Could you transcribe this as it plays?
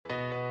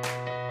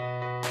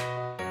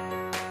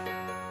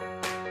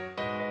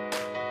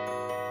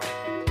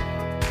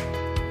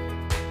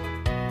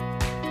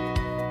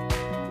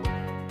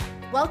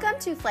Welcome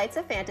to Flights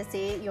of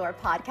Fantasy, your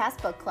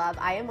podcast book club.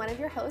 I am one of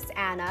your hosts,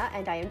 Anna,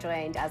 and I am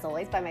joined, as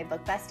always, by my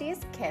book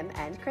besties, Kim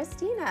and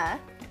Christina.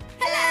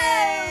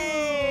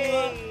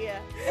 Hey!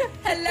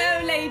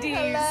 Hello, ladies.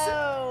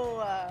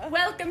 Hello.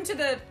 Welcome to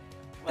the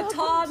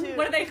ton.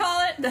 What do they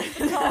call it? The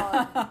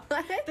ton.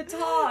 The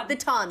ton. The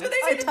ton. Do they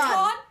say The the ton.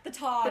 ton? The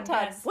ton. The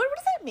ton. Yes. What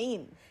does that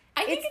mean?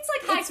 I think it's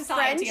like high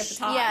society French. at the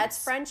time. Yeah,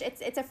 it's French.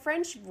 It's a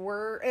French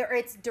word, or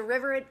it's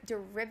derivative.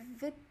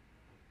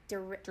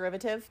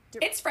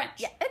 It's French.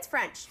 Yeah, it's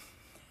French.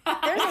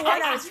 There's a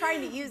word I was trying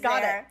to use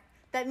Got there it.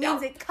 that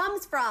means it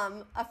comes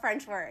from a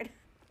French word.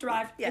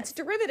 Derived. Yes. It's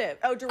derivative.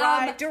 Oh,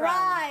 derived.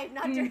 Derived,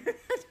 not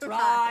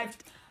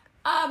Derived.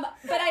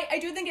 But I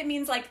do think it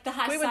means like the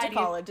high We society. went to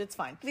college. It's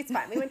fine. It's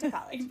fine. We went to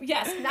college.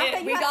 Yes. Not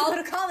that we you have all, to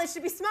go to college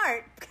to be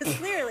smart, because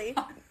clearly.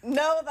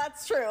 No,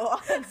 that's true.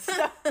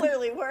 So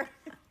clearly we're...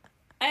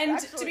 And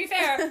Actually. to be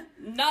fair,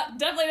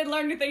 definitely didn't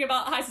learn anything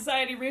about high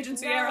society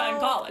Regency era in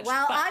college.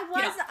 Well, but,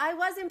 I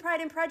was in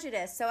Pride and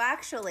Prejudice, so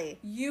actually.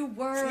 You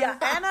were. Yeah,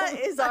 Anna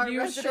is our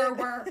You resident... sure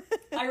were.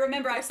 I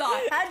remember I saw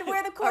it. Had to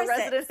wear the Our corset.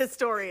 resident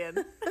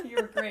historian.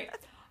 You're great.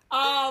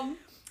 Oh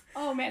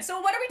man,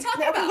 so what are we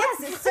talking about?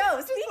 Yes,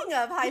 so speaking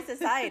of high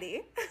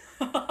society,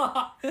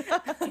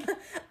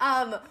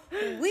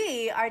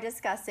 we are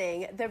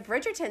discussing the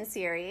Bridgerton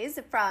series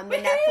from the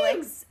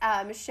Netflix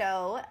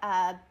show,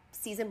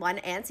 season 1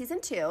 and season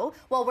 2.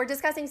 Well, we're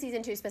discussing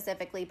season 2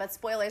 specifically, but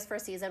spoilers for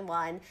season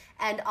 1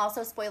 and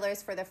also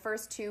spoilers for the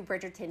first 2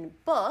 Bridgerton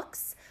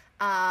books.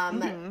 I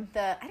don't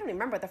even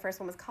remember what the first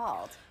one was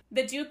called.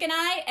 The Duke and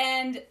I,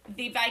 and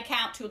the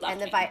Viscount Who Loved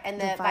Me.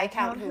 And the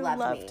Viscount Who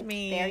Loved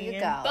Me. There you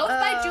go. Both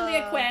by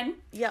Julia Quinn.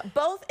 Yeah,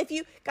 both. If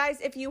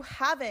you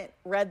haven't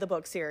read the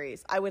book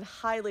series, I would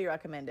highly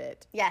recommend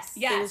it. Yes.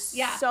 Yeah. It is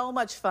so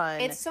much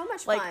fun. It's so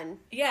much fun.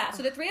 Yeah,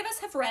 so the three of us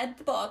have read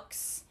the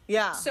books.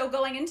 Yeah. So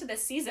going into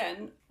this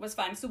season was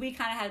fun. So we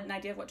kind of had an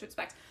idea of what to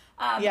expect.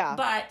 Yeah.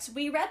 But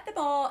we read them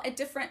all at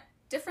different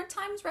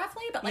times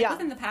roughly, but like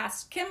within the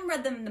past. Kim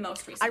read them the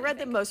most recently. I read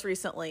them most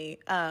recently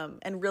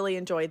and really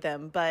enjoyed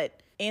them,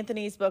 but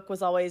Anthony's book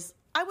was always,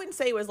 I wouldn't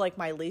say it was like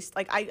my least,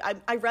 like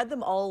I read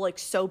them all like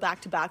so back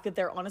to back that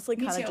they're honestly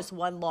kind of just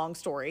one long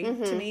story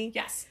to me.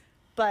 Yes.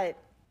 But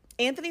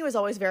Anthony was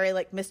always very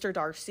like Mr.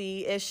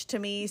 Darcy-ish to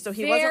me, so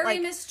he wasn't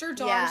like Mr.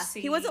 Darcy.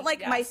 he wasn't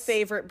like my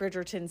favorite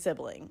Bridgerton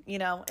sibling, you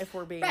know, if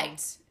we're being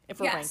if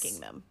we're ranking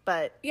them.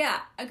 But yeah,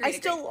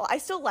 agreed. I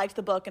still liked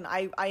the book and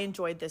I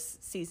enjoyed this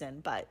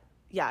season, but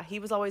yeah, he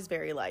was always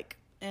very like,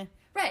 eh.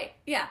 Right.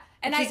 Yeah.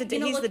 And He's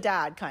the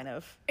dad kind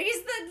of.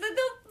 He's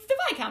the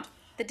Viscount.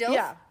 The DILF?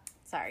 Yeah.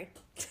 Sorry.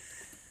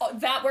 Oh,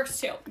 that works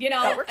too. You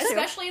know, That works too.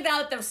 especially now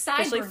that those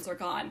sideburns are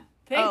gone.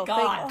 Thank Oh, God.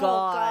 thank Oh,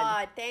 God.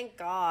 God. Thank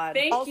God.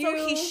 Thank Also,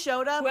 you. he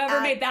showed up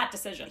Whoever made that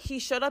decision. He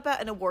showed up at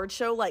an award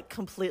show like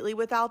completely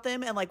without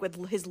them and like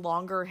with his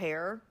longer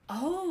hair.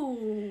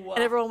 Oh.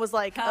 And everyone was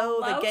like,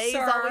 "Oh, the Hello, gays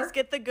sir. always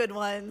get the good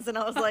ones." And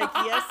I was like,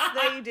 "Yes,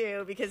 they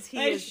do," because he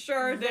They is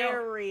sure do.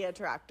 very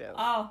attractive.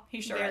 Oh,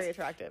 he sure Very is.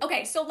 attractive.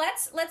 Okay, so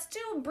let's do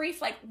a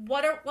brief like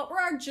what were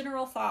our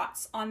general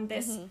thoughts on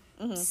this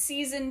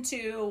season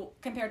 2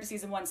 compared to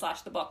season 1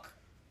 / the book,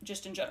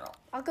 just in general.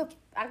 I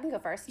can go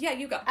first. Yeah,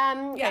 you go.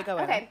 Yeah. go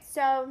ahead. Okay,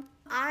 so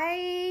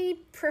I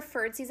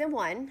preferred season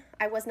 1.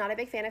 I was not a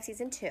big fan of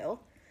season 2.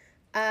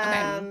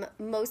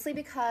 Mostly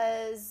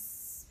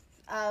because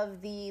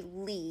of the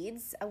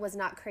leads. I was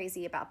not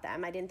crazy about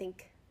them. I didn't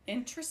think...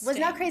 Interesting. Was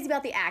not crazy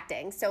about the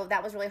acting, so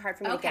that was really hard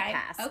for me to get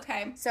past.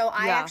 Okay. So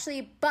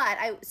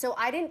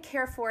I didn't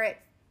care for it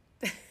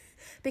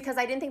because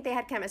I didn't think they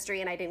had chemistry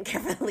and I didn't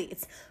care for the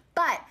leads.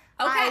 But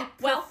I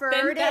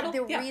preferred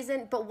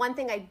it. But one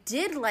thing I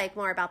did like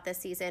more about this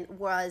season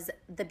was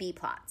the B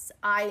plots.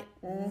 I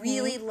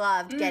really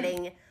loved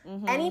getting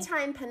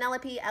anytime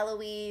Penelope,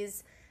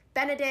 Eloise,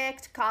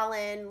 Benedict,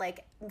 Colin,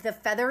 like the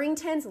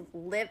Featheringtons,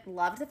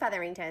 loved the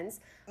Featheringtons.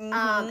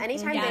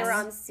 Anytime they were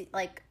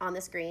on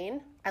the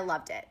screen, I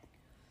loved it.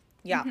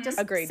 Yeah, Just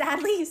agreed.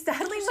 Sadly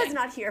was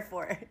not here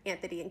for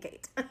Anthony and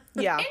Kate.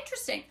 Yeah.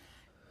 Interesting.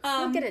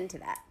 We'll get into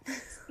that.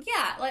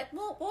 Yeah, like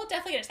we'll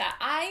definitely get into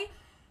that.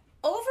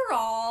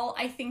 Overall,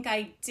 I think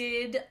I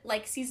did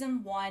like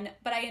season 1,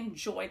 but I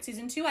enjoyed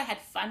season 2. I had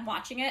fun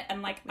watching it,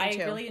 and like I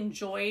really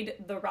enjoyed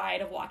the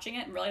ride of watching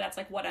it, and really that's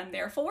like what I'm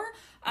there for.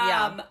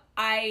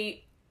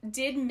 I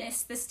did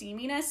miss the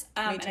steaminess,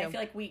 and I feel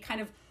like we kind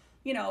of,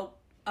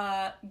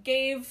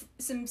 gave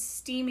some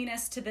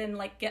steaminess to then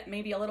like get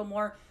maybe a little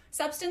more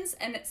substance,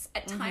 and it's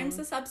at times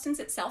the substance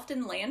itself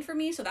didn't land for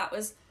me, so that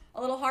was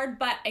a little hard.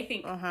 But I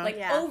think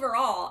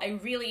overall, I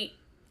really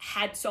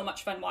had so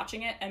much fun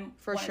watching it and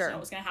wanted to know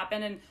what was going to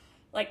happen, and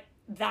like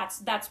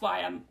that's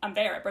why I'm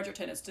there at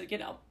Bridgerton, is to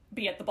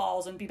be at the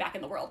balls and be back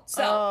in the world.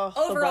 So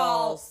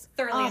overall,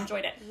 thoroughly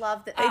enjoyed it.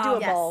 Love that they do a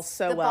ball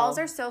so well. The balls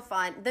are so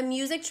fun. The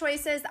music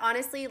choices,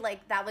 honestly,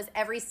 like that was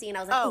every scene.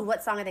 I was like, ooh,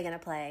 what song are they gonna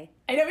play?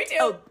 I know, me too.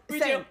 Oh, me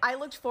same. too. I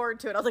looked forward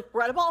to it. I was like,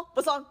 we're at a ball.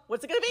 What song?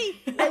 What's it gonna be?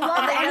 I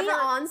love that any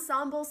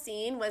ensemble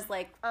scene was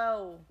like,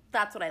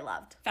 that's what I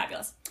loved.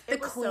 Fabulous. The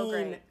was Queen. so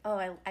great. Oh,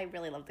 I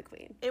really love the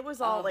Queen. It was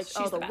all like,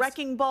 she's the best.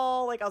 wrecking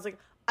ball. Like I was like,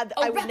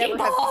 I would never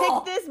have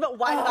picked this, but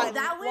why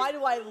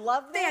do I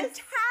love this?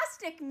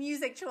 Fantastic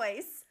music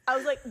choice. I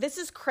was like, this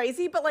is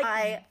crazy, but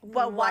like,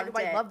 why do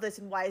I love this,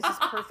 and why is this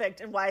perfect,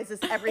 and why is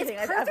this everything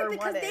I've ever wanted?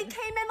 Because they came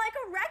in like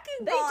a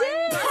wrecking ball.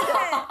 They did.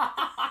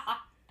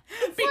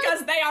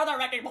 Because they are the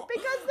wrecking ball.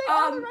 Because they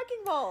are the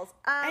wrecking balls.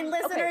 And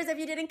listeners, if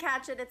you didn't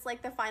catch it, it's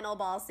like the final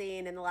ball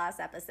scene in the last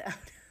episode.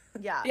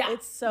 Yeah,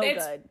 it's so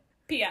good.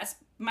 P.S.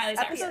 Miley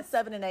Cyrus. Episodes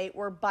 7 and 8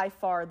 were by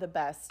far the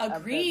best.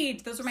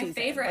 Agreed. Those are my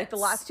favorites. Like the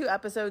last 2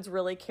 episodes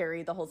really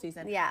carried the whole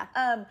season. Yeah.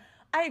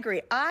 I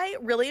agree. I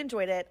really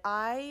enjoyed it.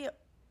 I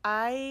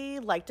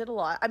liked it a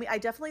lot. I mean, I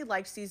definitely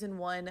liked season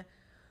 1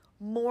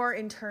 more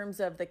in terms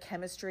of the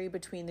chemistry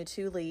between the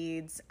 2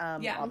 leads.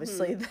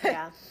 Obviously,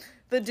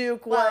 the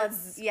Duke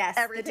was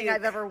everything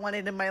I've ever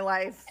wanted in my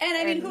life. And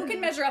I mean, who can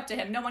measure up to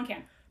him? No one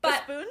can.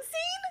 But the spoon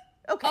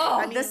scene? Okay.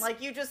 I mean,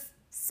 like you just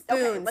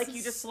spoons. Okay, like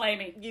you just slay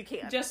me. You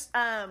can't. Just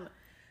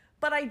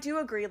but I do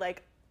agree,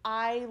 like,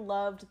 I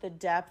loved the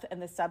depth and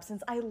the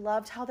substance. I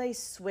loved how they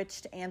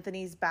switched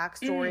Anthony's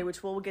backstory,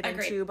 which we'll get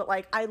into. But,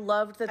 like, I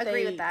loved that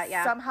they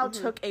somehow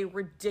took a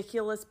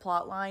ridiculous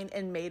plot line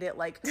and made it,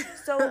 like,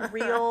 so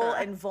real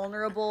and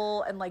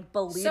vulnerable and, like,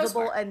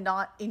 believable and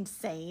not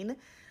insane.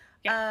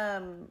 Yeah.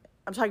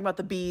 I'm talking about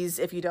the bees,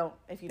 if you don't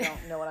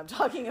know what I'm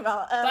talking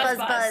about.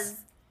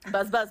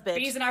 Buzz, bitch.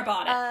 Bees in our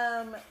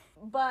body.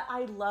 But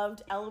I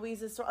loved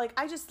Eloise's story. Like,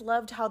 I just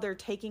loved how they're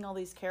taking all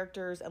these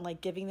characters and, like,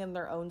 giving them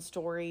their own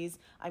stories.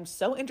 I'm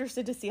so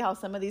interested to see how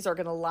some of these are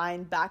going to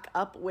line back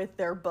up with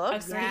their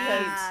books.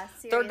 Because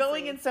they're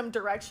going in some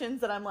directions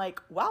that I'm like,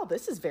 wow,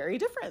 this is very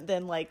different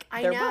than, like,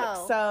 their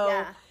books.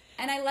 So...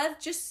 And I love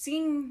just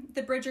seeing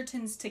the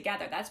Bridgertons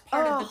together. That's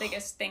part of the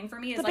biggest thing for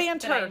me is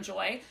like that I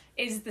enjoy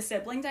is the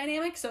sibling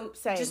dynamic. So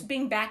just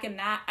being back in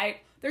that,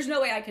 there's no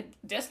way I could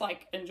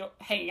dislike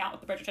hanging out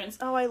with the Bridgertons.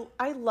 Oh,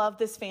 I love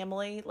this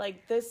family.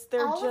 Like this,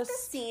 they're all of the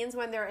scenes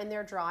when they're in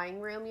their drawing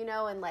room, you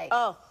know, and like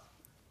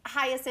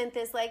Hyacinth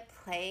is like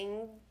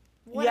playing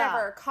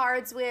whatever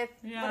cards with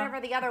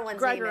whatever the other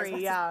one's name is.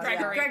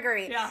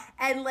 Gregory. Yeah.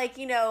 And like,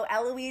 you know,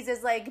 Eloise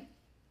is like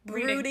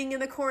brooding in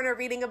the corner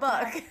reading a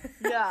book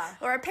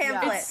or a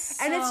pamphlet,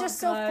 and it's just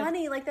so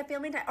funny, like the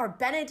family or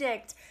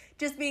Benedict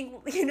just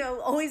being, you know,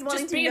 always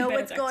wanting to know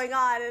what's going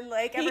on, and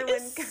like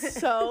everyone's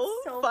so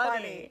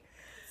funny.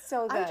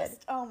 So good.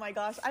 Oh my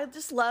gosh, I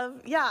just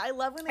love I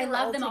love when they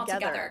love them all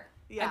together.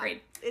 Yeah.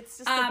 Agreed. It's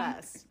just the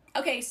best.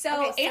 Okay,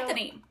 so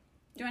Anthony, do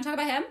you want to talk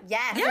about him?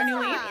 Yes. Our new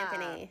lead?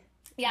 Anthony.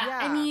 Yeah,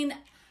 I mean,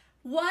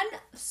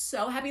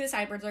 so happy the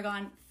Sideburns are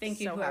gone.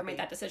 Thank you, whoever made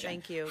that decision.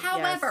 Thank you.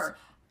 However,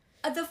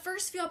 the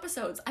first few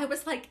episodes, I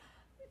was like,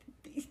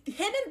 him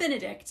and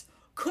Benedict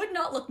could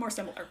not look more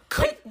similar.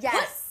 Put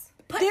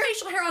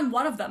facial hair on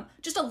one of them.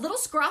 Just a little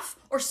scruff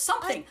or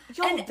something.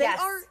 They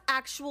are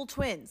actual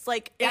twins.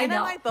 Like, Anna and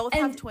I both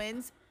have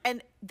twins,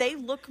 and they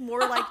look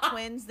more like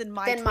twins than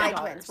my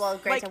twins. Well,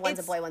 granted, one's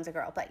a boy, one's a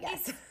girl, but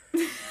yes.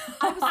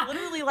 I was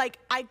literally like,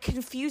 I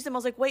confused them. I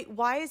was like, wait,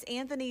 why is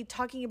Anthony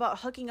talking about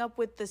hooking up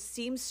with the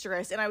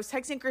seamstress? And I was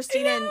texting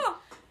Christina and,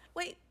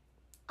 wait,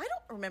 I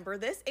don't remember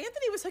this.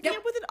 Anthony was hooking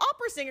up with an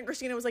opera singer.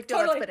 Christina was like, no,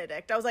 that's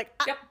Benedict. I was like,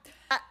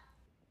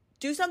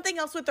 do something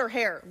else with their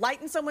hair.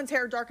 Lighten someone's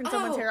hair, darken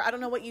someone's hair. I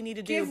don't know what you need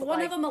to do. Give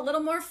one of them a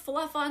little more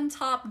fluff on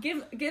top.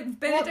 Give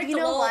Benedict you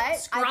know a little what?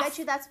 scruff. I bet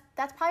you that's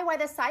probably why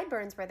the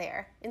sideburns were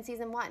there in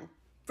season 1.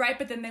 Right,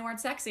 but then they weren't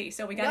sexy,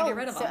 so we got to get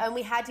rid of them. And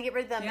we had to get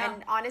rid of them. Yeah.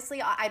 And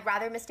honestly, I'd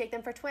rather mistake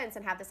them for twins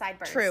and have the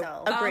sideburns. True.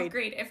 So.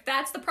 Agreed. If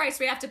that's the price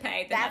we have to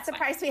pay, then that's the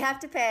price we have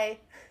to pay.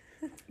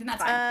 Then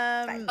that's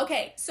fine.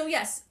 Okay, so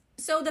yes.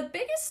 So the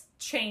biggest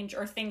change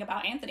or thing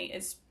about Anthony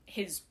is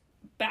his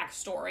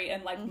backstory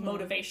and like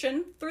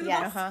motivation through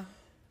the book,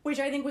 which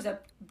I think was a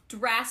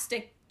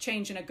drastic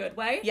change in a good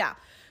way. Yeah.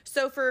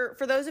 So for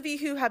those of you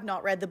who have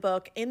not read the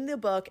book, in the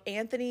book,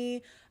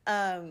 Anthony,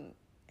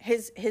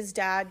 his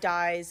dad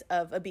dies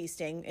of a bee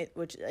sting,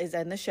 which is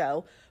in the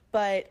show.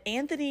 But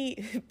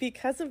Anthony,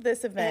 because of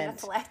this event,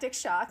 anaphylactic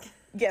shock.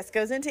 Yes,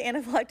 goes into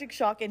anaphylactic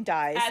shock and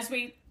dies, as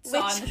we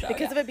saw in the show,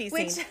 because of a bee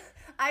sting. Which,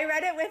 I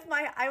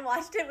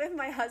watched it with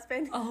my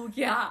husband. Oh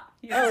yeah.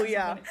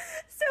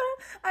 So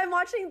I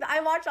watch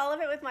all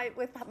of it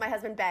with my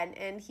husband Ben,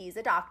 and he's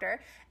a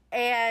doctor.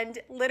 And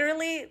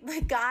literally,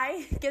 the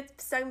guy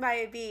gets stung by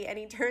a bee, and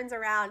he turns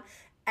around,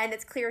 and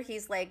it's clear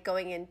he's like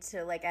going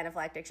into like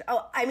anaphylactic shock.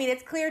 Oh, I mean,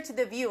 it's clear to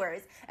the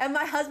viewers. And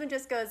my husband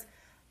just goes,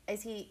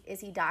 "Is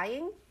he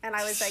dying?" And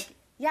I was like,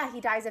 "Yeah,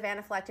 he dies of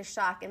anaphylactic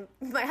shock." And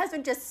my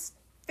husband just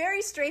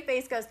very straight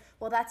face goes,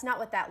 "Well, that's not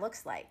what that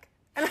looks like."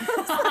 And I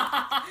was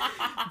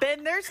like,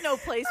 Ben, there's no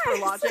place for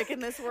logic in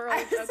this world.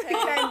 I was like,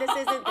 Ben, this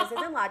isn't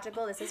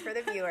logical. This is for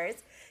the viewers.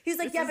 He's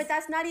like, but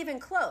that's not even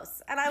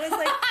close. And I was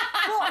like,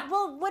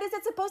 well, what is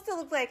it supposed to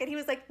look like? And he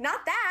was like,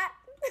 not that.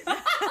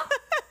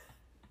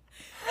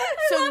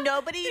 So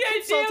nobody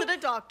consulted a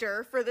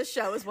doctor for the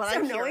show is what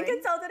I'm hearing. No one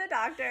consulted a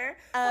doctor.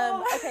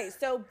 Okay,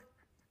 so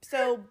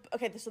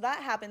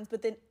that happens,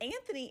 but then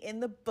Anthony in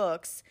the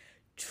books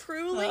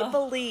truly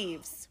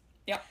believes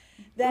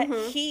that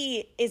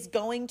he is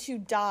going to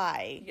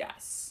die.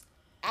 Yes.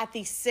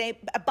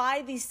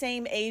 by the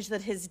same age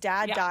that his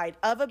dad died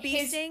of a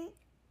bee sting.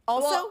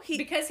 Also,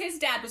 because his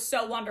dad was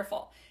so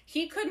wonderful,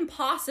 he couldn't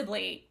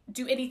possibly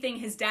do anything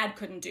his dad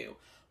couldn't do,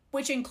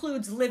 which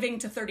includes living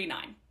to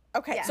 39.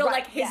 Okay. So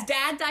like his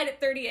dad died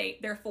at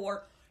 38,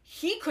 therefore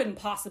he couldn't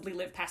possibly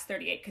live past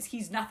 38 because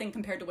he's nothing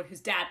compared to what his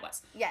dad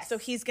was. Yes. So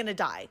he's going to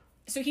die.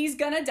 Before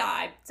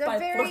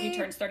he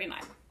turns 39.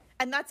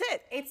 And that's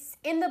it. It's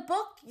in the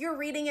book, you're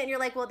reading it and you're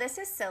like, well, this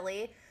is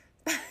silly.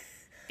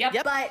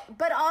 Yep.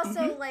 But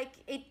also like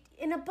it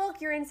in a book,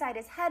 you're inside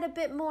his head a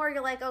bit more.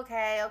 You're like,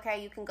 okay,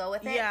 you can go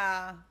with it.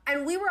 Yeah.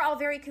 And we were all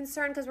very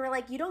concerned because we're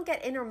like, you don't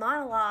get inner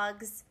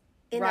monologues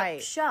in a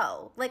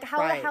show. Like,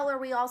 how the hell are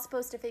we all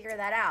supposed to figure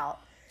that out?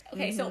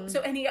 Okay, so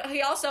and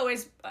he also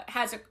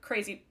has a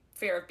crazy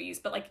fear of bees,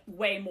 but like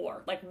way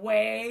more than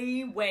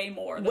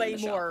the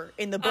show.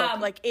 In the book.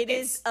 Like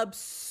it's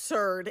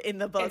absurd in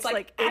the book. It's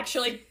like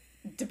actually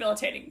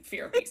debilitating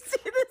fear of bees.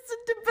 It is a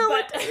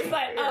debilitating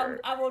but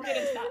I won't get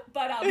into that.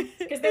 But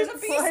because there's a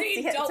bee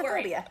scene, don't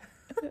worry. Phobia.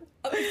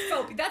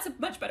 Phobia. That's a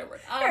much better word.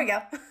 There we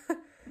go.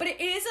 But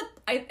it is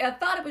I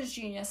thought it was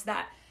genius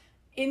that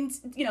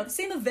the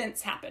same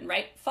events happen,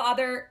 right?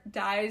 Father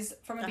dies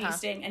from a bee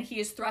sting and he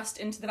is thrust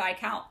into the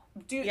Viscount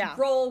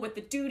role with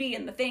the duty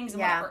and the things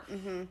and whatever.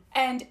 Mm-hmm.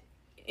 And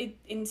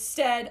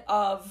instead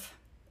of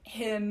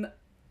him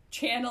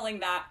channeling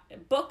that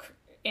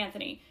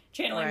Anthony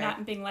channeling that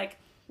and being like,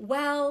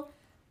 well,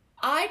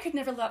 I could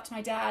never live up to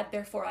my dad,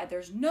 therefore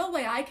there's no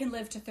way I can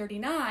live to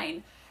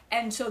 39.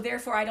 And so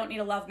therefore I don't need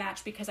a love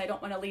match because I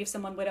don't want to leave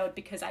someone widowed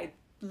because I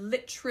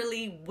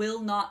literally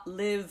will not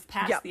live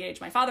past the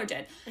age my father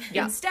did.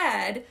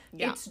 Instead,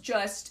 it's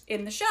just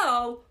in the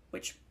show,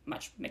 which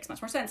makes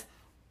much more sense.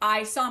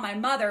 I saw my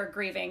mother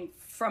grieving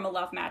from a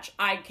love match.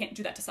 I can't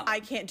do that to someone. I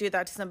can't do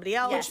that to somebody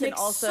else. Which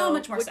makes so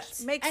much more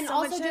sense. And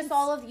also just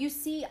all of, you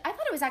see, I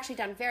thought it was actually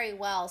done very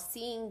well,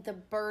 seeing the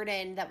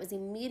burden that was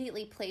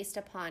immediately placed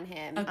upon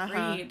him.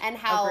 Agreed. And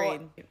how...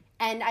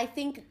 And I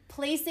think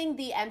placing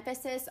the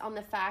emphasis on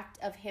the fact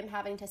of him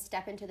having to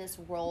step into this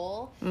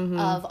role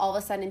of all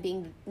of a sudden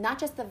being not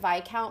just the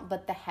Viscount,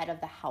 but the head of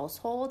the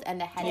household and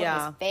the head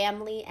of his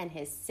family and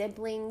his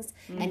siblings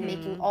and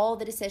making all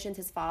the decisions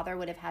his father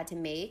would have had to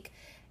make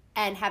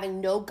and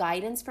having no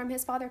guidance from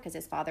his father because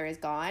his father is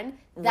gone.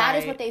 That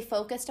is what they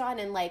focused on.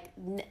 And like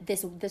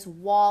this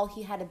wall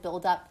he had to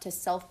build up to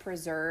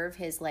self-preserve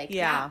his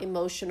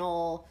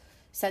emotional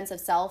sense of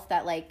self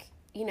that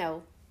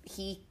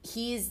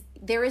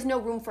there is no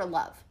room for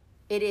love.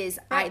 It is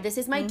this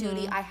is my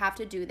duty. I have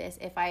to do this.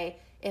 If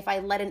I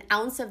let an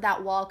ounce of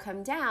that wall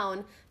come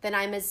down, then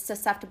I'm as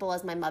susceptible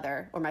as my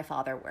mother or my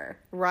father were.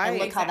 Right. And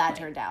look how that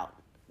turned out.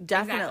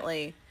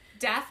 Definitely. Exactly.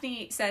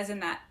 Daphne says in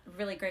that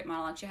really great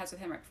monologue she has with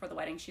him right before the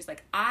wedding, she's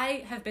like,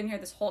 I have been here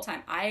this whole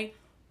time. I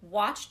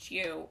watched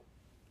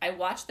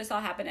this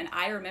all happen, and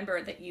I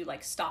remember that you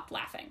like stopped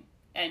laughing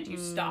and you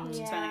stopped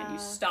smiling and you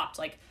stopped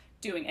like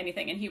doing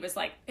anything. And he was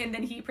like, and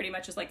then he pretty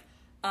much is like,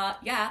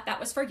 that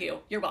was for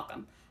you. You're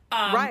welcome.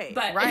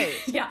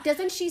 Yeah.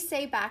 Doesn't she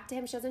say back to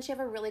him? Doesn't she have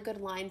a really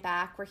good line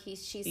back where she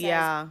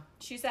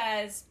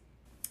says,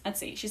 let's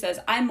see. She says,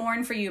 I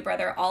mourn for you,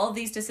 brother, all of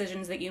these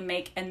decisions that you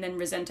make and then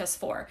resent us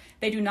for.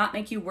 They do not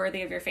make you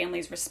worthy of your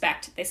family's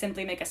respect. They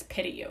simply make us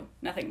pity you.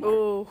 Nothing more.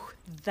 Ooh,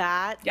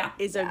 that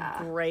is a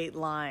great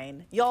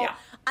line. Y'all,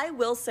 I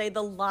will say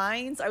the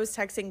lines, I was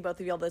texting both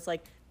of y'all this,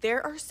 like,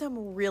 there are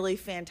some really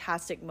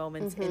fantastic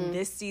moments in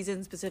this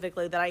season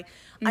specifically that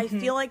I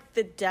feel like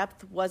the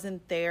depth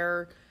wasn't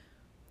there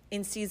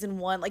in season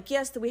one. Like,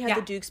 yes, we had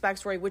the Duke's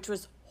backstory, which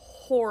was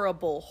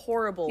horrible,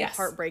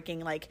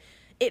 heartbreaking. Like,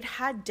 it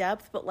had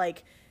depth, but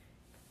like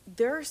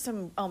there are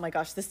some, oh my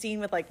gosh, the scene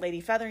with like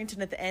Lady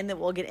Featherington at the end that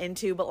we'll get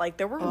into, but like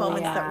there were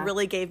moments that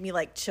really gave me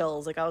like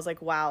chills. Like I was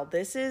like, wow,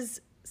 this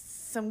is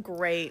some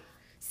great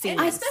scenes.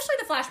 And especially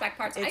the flashback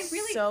parts.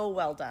 It's so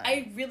well done.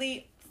 I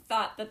really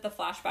thought that the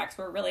flashbacks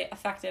were really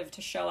effective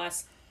to show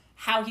us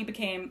how he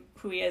became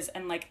who he is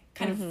and like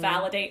kind of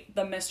validate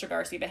the Mr.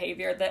 Darcy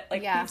behavior that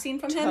like we've seen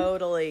from him.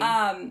 Totally.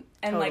 And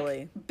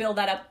like build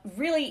that up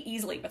really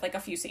easily with like a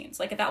few snes.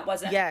 Like if that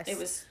wasn't, it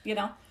was,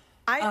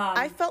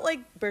 I felt like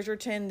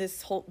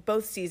Bridgerton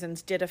both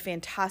seasons did a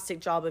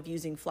fantastic job of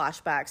using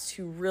flashbacks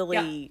to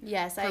really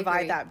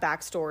provide that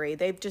backstory.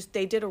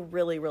 They did a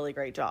really, really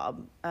great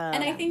job.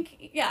 And I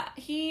think,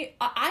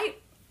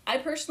 I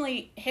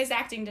personally, his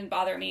acting didn't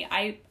bother me.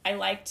 I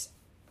liked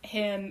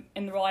him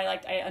in the role.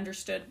 I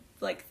understood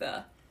like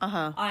the,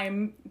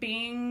 I'm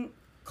being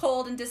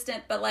cold and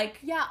distant, but like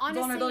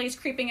vulnerability is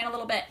creeping in a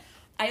little bit.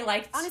 I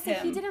liked honestly,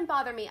 him. He didn't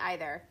bother me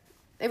either.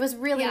 It was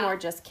really more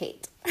just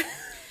Kate.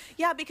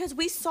 Yeah, because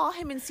we saw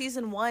him in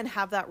season one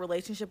have that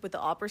relationship with the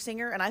opera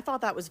singer, and I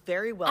thought that was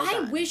very well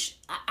done.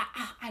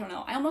 I don't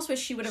know. I almost wish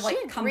she would have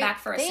come back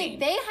for a scene.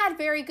 They had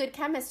very good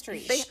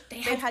chemistry. They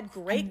had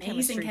great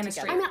chemistry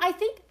together. I mean, I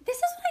think this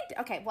is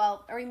what okay,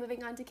 well, are we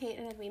moving on to Kate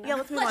and Edwina? Yeah,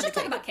 let's move on to Kate.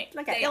 Talk about Kate.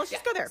 Okay. Yeah, let's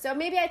just go there. So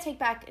maybe I take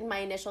back in my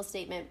initial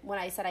statement when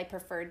I said I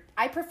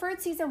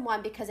preferred season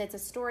one because it's a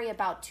story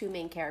about two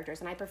main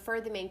characters, and I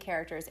preferred the main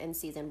characters in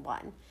season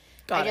one.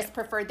 I just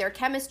preferred their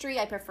chemistry.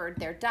 I preferred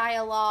their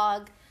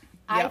dialogue.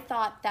 Yep.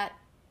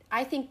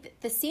 I think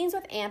the scenes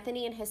with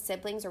Anthony and his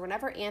siblings, or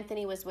whenever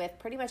Anthony was with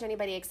pretty much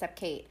anybody except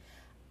Kate,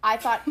 I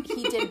thought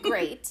he did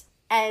great.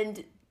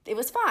 And it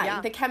was fine.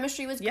 Yeah. The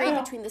chemistry was great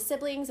between the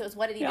siblings. It was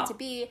what it needed to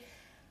be.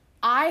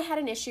 I had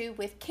an issue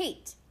with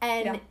Kate.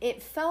 And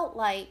it felt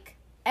like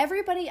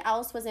everybody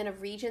else was in a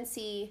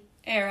Regency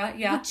era,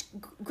 which,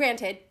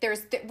 granted,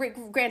 it's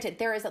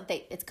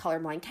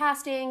colorblind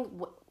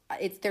casting.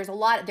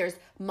 There's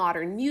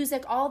modern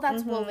music, all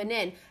that's woven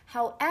in.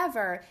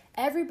 However,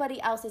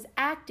 everybody else is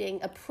acting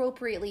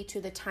appropriately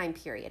to the time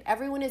period.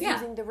 Everyone is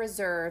using the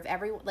reserve,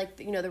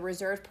 the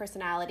reserved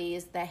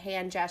personalities, the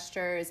hand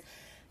gestures,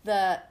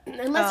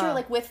 unless you're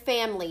like with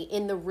family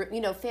in the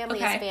family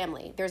is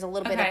family. There's a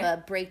little bit of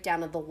a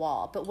breakdown of the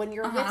wall. But when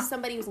you're with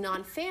somebody who's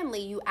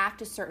non-family, you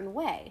act a certain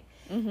way.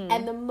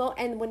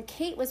 And when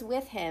Kate was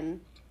with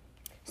him,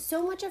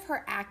 so much of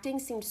her acting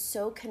seemed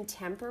so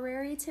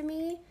contemporary to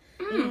me.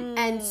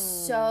 And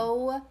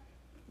so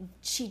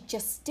she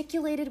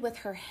gesticulated with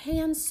her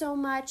hands so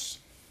much.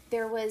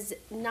 There was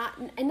not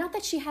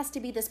that she has to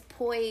be this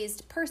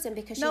poised person,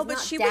 because she's not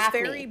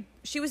Daphne.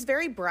 She was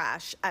very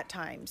brash at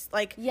times.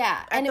 Like,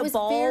 at the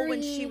ball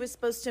when she was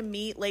supposed to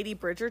meet Lady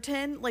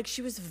Bridgerton, like,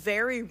 she was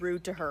very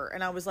rude to her,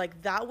 and I was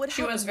like, that would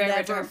have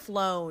never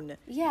flown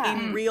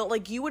in real.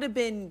 Like, you would have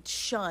been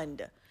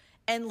shunned,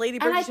 and Lady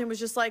Bridgerton was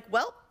just like,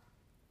 what?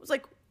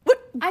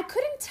 I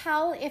couldn't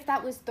tell if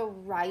that was the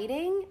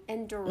writing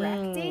and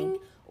directing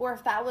or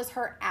if that was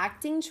her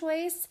acting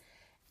choice,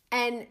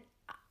 and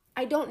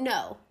I don't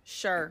know.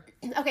 Sure.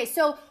 Okay,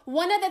 so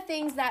one of the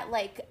things that,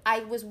 like,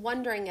 I was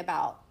wondering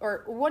about,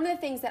 or one of the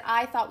things that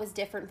I thought was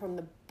different from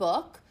the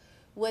book,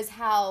 was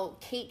how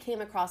Kate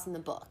came across in the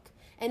book.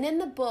 And in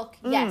the book,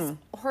 yes,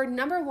 her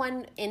number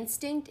one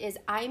instinct is,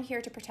 I am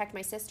here to protect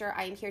my sister.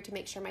 I am here to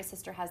make sure my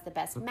sister has the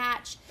best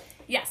match.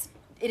 Yes.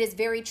 It is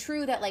very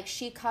true that, like,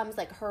 she comes,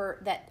 like,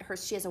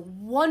 she has a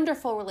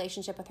wonderful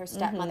relationship with her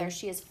stepmother.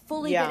 She has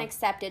fully been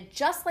accepted,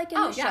 just like in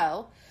the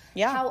show.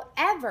 Yeah.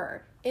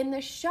 However, in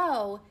the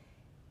show,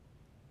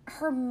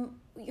 her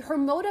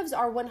motives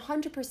are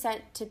 100%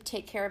 to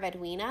take care of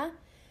Edwina.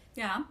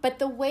 Yeah. But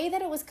the way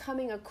that it was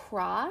coming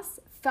across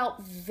felt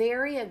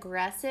very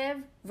aggressive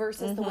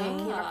versus the way it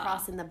came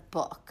across in the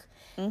book.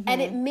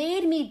 And it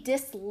made me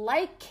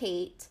dislike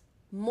Kate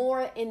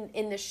more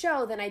in the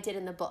show than I did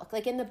in the book.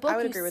 Like, in the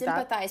book, you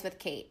sympathize with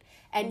Kate,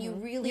 and you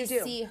really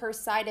see her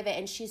side of it,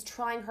 and she's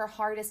trying her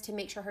hardest to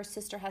make sure her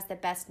sister has the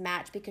best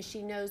match, because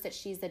she knows that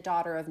she's the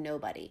daughter of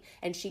nobody,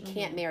 and she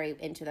can't marry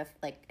into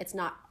it's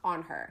not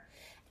on her.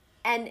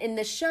 And in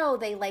the show,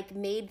 they, like,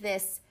 made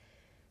this,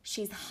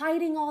 she's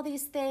hiding all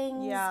these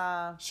things.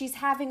 Yeah. She's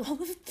having all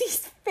of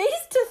these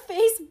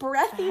face-to-face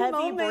breathy moments.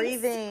 Heavy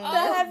breathing.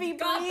 Heavy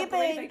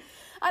breathing.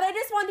 And I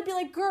just wanted to be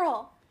like,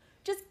 girl,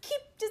 just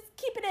keep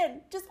it in.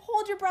 Just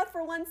hold your breath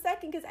for 1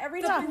 second, because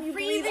every time you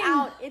breathe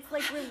out, it's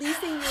like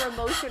releasing your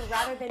emotion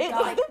rather than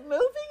like the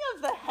moving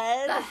of the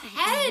head. The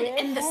head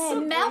and the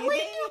smelling.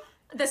 Breathing.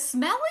 The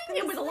smelling,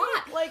 it was a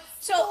lot. Like,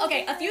 so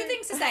okay, a few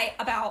things to say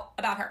about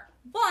her.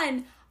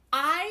 One,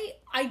 I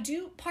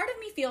do, part of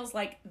me feels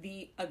like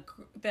the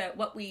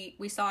what we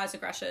saw as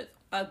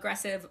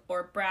aggressive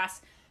or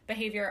brass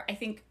behavior. I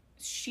think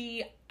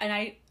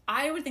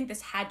I would think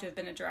this had to have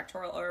been a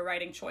directorial or a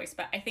writing choice,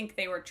 but I think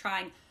they were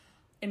trying,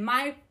 in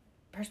my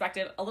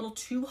perspective, a little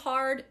too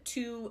hard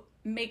to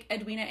make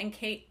Edwina and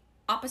Kate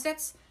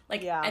opposites.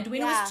 Like,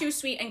 Edwina was too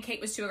sweet and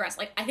Kate was too aggressive.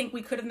 Like, I think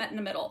we could have met in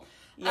the middle.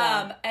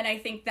 Yeah. And I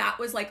think that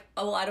was, like,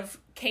 a lot of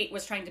Kate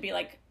was trying to be,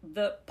 like,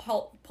 the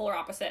polar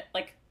opposite.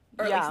 Like,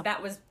 or at least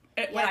that was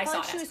what I saw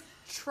like she was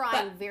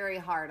trying very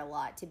hard a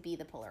lot to be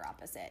the polar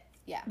opposite.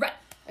 Yeah. Right.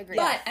 Agreed.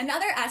 But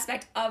another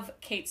aspect of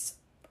Kate's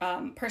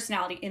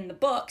personality in the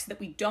books that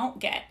we don't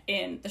get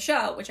in the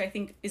show, which I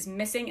think is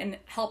missing and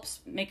helps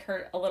make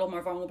her a little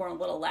more vulnerable and a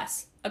little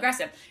less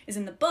aggressive, is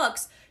in the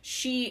books,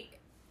 she's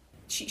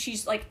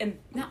like,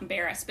 not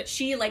embarrassed, but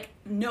she, like,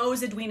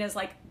 knows Edwina's,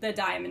 like, the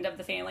diamond of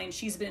the family, and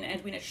she's been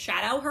Edwina's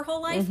shadow her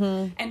whole life,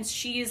 and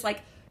she's,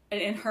 like,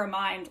 in her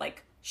mind,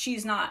 like,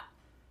 she's not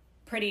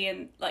pretty,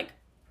 and, like,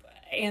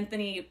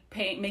 Anthony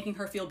making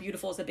her feel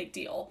beautiful is a big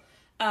deal.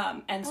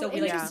 And so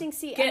we, like,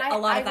 get a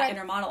lot of that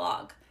inner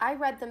monologue. I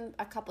read them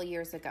a couple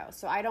years ago,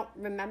 so I don't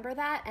remember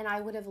that, and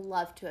I would have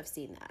loved to have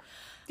seen that.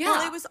 Yeah.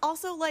 Well, it was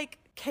also, like,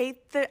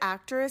 Kate, the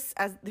actress,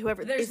 as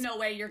whoever... There's no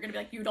way you're going to be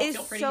like, you don't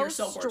feel pretty, you're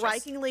so gorgeous.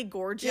 Strikingly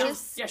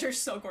gorgeous. Yeah, you're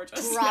so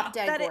gorgeous. Drop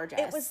dead gorgeous.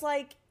 It was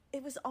like,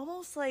 it was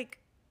almost like,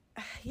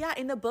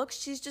 in the books,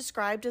 she's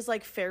described as,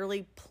 like,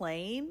 fairly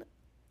plain.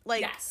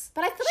 Like, yes.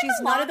 But I feel like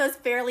a lot of those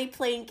fairly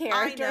plain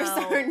characters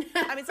are not.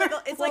 I mean,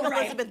 it's like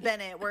Elizabeth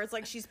Bennet, where it's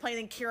like she's playing,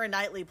 and Keira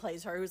Knightley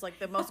plays her, who's like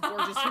the most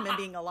gorgeous human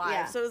being alive.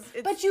 Yeah. So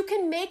but you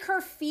can make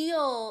her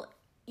feel,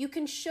 you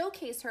can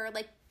showcase her,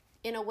 like,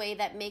 in a way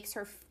that makes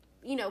her,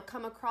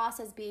 come across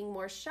as being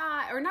more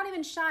shy, or not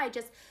even shy,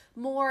 just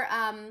more,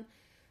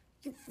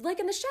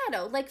 like, in the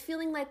shadow, like,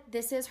 feeling like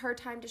this is her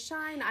time to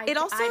shine. It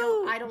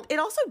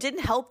also didn't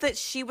help that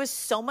she was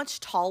so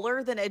much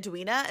taller than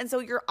Edwina, and so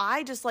your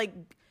eye just, like,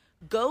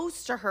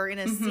 goes to her in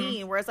a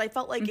scene, whereas I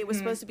felt like it was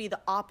supposed to be the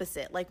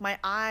opposite. Like my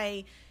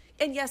eye,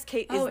 and yes,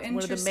 Kate is one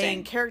of the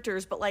main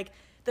characters, but like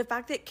the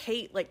fact that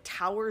Kate like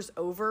towers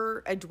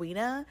over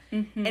Edwina,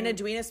 and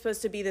Edwina's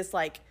supposed to be this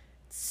like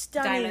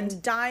stunning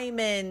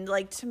diamond.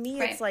 Like to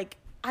me, it's like,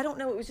 I don't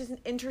know. It was just an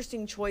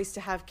interesting choice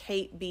to have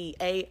Kate be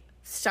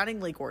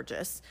stunningly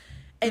gorgeous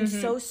and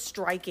so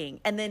striking,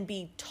 and then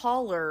be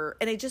taller.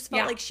 And it just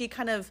felt like she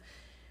kind of,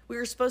 we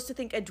were supposed to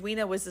think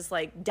Edwina was this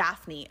like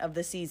Daphne of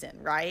the season,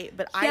 right?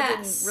 But I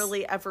didn't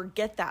really ever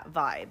get that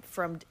vibe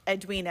from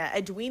Edwina.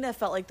 Edwina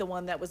felt like the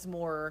one that was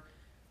more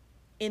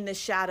in the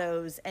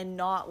shadows and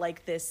not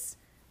like this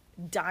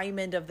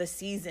diamond of the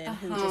season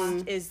who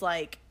just is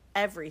like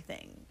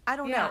everything. I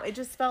don't know. It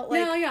just felt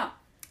like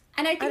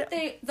and I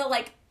think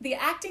the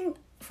acting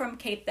from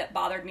Kate that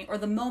bothered me, or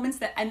the moments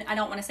that, and I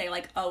don't want to say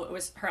like, oh, it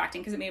was her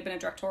acting, because it may have been a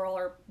directorial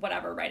or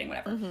whatever, writing,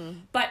 whatever.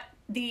 But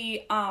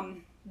the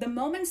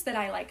moments that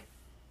I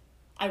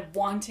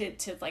wanted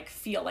to like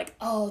feel like,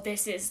 oh,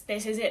 this is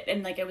it,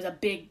 and like it was a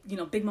big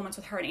moments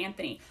with her and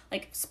Anthony,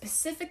 like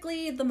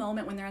specifically the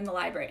moment when they're in the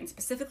library, and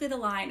specifically the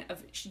line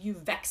of "you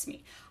vex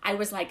me." I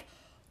was like,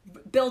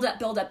 build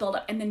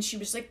up, and then she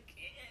was like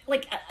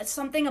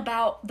something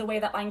about the way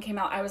that line came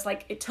out. I was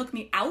like, it took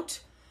me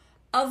out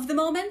of the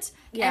moment,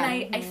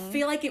 and I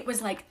feel like it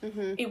was like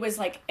it was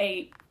like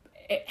I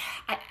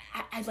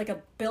like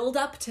a build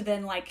up to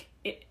then like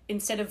it,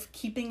 instead of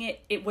keeping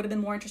it, it would have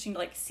been more interesting to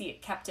like see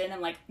it kept in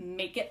and like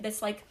make it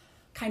this like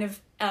kind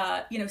of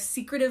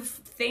secretive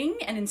thing,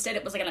 and instead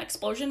it was like an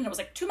explosion, and it was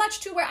like too much,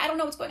 too where I don't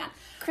know what's going on.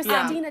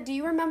 Christina, do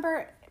you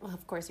remember? Well,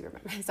 of course you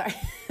remember. Sorry,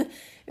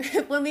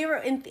 when we were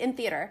in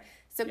theater.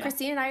 So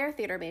Christine and I are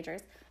theater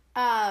majors.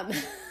 Hello,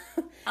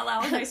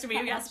 nice to meet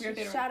you. Yes, we're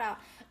theater. Shout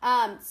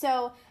out.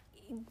 So,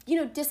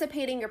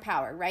 dissipating your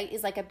power, right,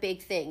 is like a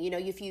big thing.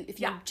 If you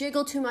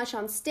jiggle too much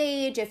on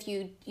stage, if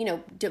you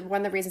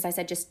one of the reasons I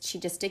said she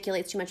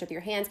gesticulates too much with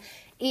your hands,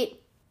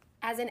 it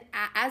as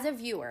a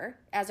viewer,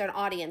 as an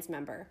audience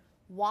member,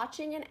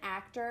 watching an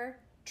actor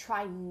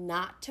try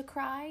not to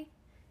cry,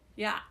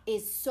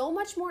 is so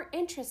much more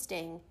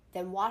interesting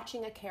than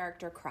watching a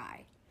character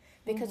cry,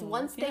 because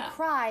once they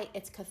cry,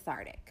 it's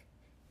cathartic.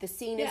 The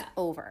scene is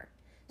over.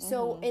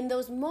 So in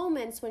those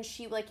moments when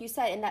she, like you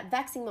said, in that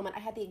vexing moment, I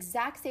had the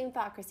exact same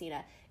thought,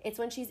 Christina. It's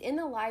when she's in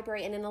the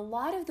library, and in a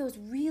lot of those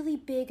really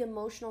big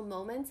emotional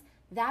moments,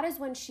 that is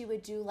when she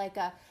would do like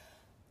a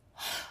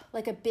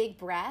big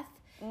breath,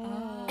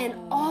 and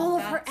all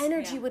of her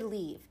energy would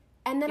leave.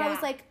 And then I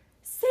was like,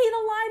 say the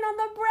line on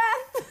the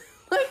breath.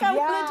 Like I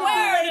wanted to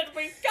where did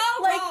we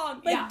go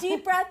wrong? Like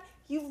deep breath,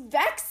 you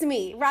vex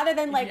me, rather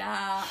than like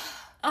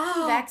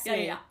vex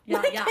me.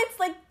 It's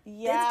like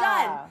it's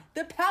done.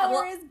 The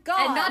power is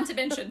gone. And not to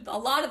mention a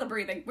lot of the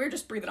breathing. We're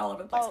just breathing all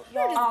over the place.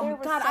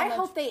 God, I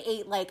hope they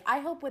ate I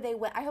hope they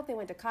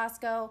went to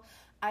Costco.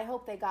 I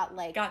hope they got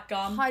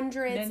gum,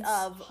 hundreds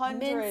of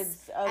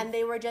mints, and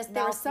they were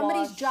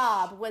somebody's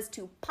job was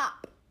to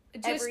pop.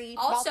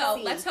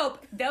 Let's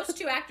hope those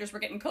two actors were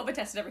getting COVID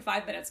tested every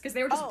 5 minutes, because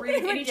they were just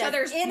breathing in each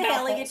other's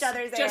inhaling each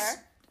other's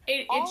air.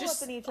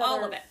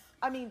 All of it.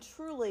 I mean,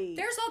 truly.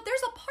 There's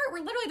a part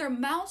where literally their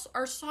mouths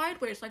are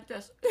sideways like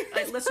this.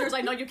 Listeners,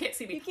 I know you can't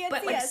see me,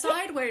 but like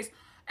sideways.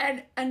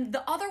 And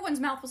the other one's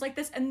mouth was like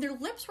this, and their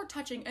lips were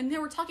touching, and they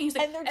were talking. He's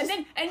like,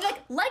 and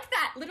like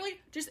that, literally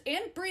just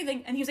and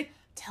breathing. And he was like,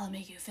 "Tell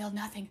me you feel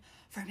nothing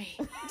for me.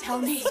 Tell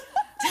me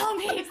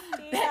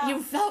that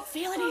you don't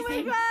feel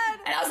anything." Oh my God.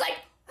 And I was like,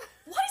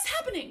 what is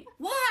happening?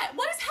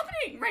 What is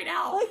happening right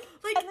now? Like,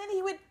 and then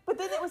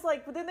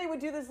they would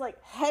do this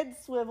like head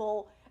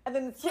swivel, and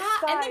then switch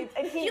sides,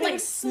 and he'd like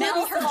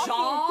smell her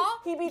jaw.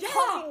 He'd be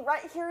talking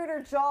right here in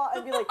her jaw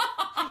and be like,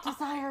 "I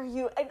desire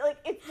you," and like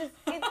it was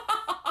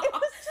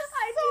just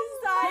I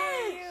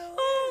desire you.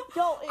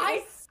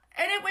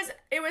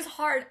 It was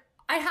hard.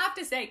 I have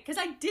to say, because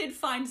I did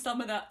find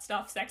some of that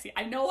stuff sexy.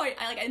 I know I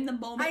like in the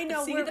moment. I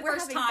know, we're the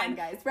first having time, fun,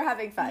 guys. We're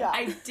having fun. Yeah.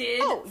 I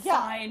did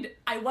find.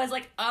 I was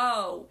like,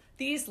 oh,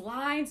 these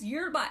lines.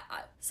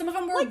 Some of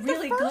them were like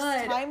really the first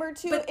good. Time or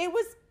two, but it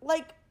was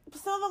like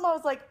some of them. I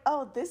was like,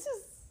 oh, this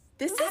is.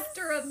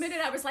 After a minute,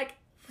 I was like,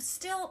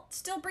 still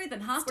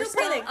breathing, huh? Still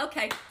breathing.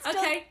 Okay.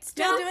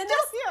 Still doing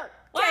this here.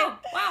 Wow.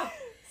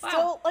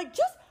 Still like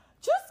just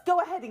go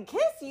ahead and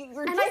kiss you.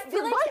 I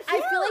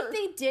feel like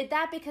they did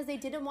that because they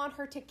didn't want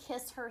her to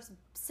kiss her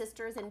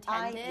sister's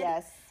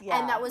intended.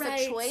 And that was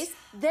a choice.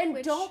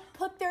 Then don't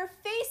put their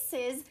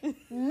faces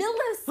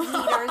millimeters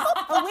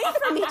away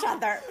from each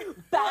other.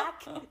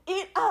 Back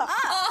it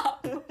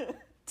up.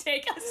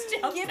 Take a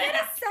step Give it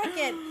a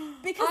second,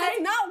 because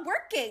it's not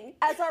working.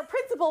 As our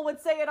principal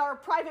would say at our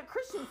private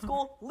Christian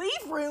school,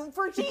 leave room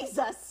for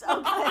Jesus.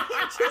 Okay,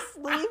 just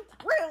leave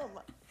room.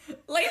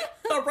 Leave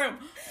the room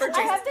for Jesus.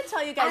 I have to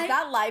tell you guys,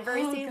 that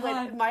library scene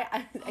with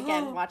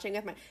watching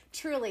with my,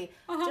 truly,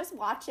 just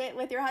watch it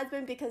with your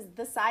husband, because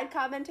the side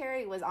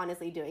commentary was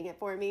honestly doing it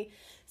for me.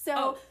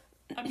 So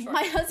I'm sure.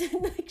 My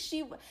husband,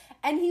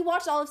 and he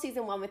watched all of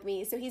season 1 with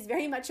me, so he's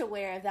very much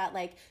aware of that,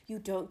 you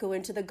don't go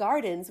into the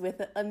gardens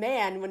with a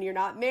man when you're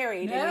not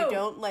married, and you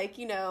don't,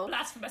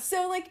 Blasphemous.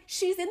 So,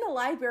 she's in the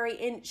library,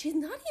 and she's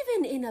not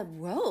even in a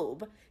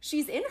robe.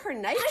 She's in her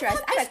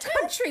nightdress at a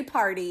country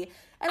party.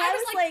 And I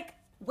was like,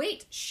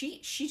 wait,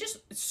 she just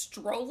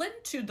strolling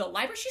to the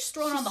library? She's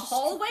strolling on the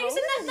hallways in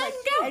that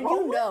nightgown?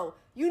 And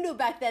you knew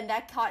back then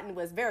that cotton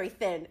was very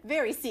thin,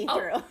 very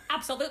see-through. Oh,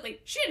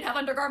 absolutely. She didn't have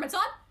undergarments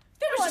on.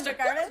 There was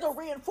just no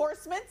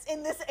reinforcements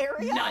in this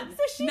area. None.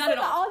 So she's None at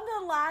all. on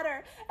the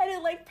ladder, and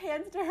it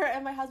pans to her,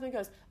 and my husband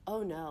goes,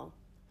 "Oh no,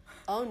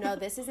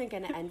 this isn't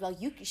going to end well.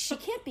 She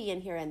can't be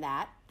in here in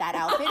that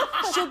outfit.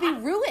 She'll be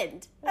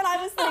ruined." And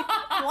I was like,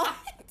 "What?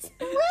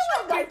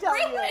 Ruined? I tell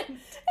you." And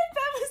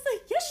Ben was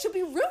like, "Yes, she'll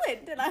be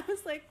ruined." And I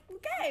was like,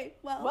 "Okay,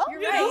 well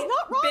you're right. He's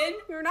not wrong. Ben,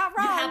 you're not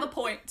wrong. You have a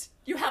point.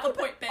 You have a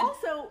point, Ben."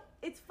 Also,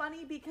 it's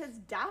funny because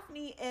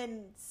Daphne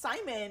and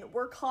Simon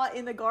were caught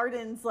in the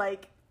gardens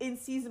in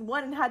season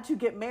 1 and had to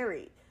get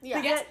married.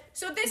 Yeah. Yes.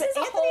 So this is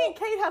Anthony and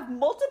Kate have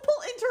multiple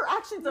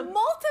interactions of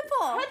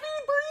multiple heavy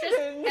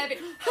breathing. heavy.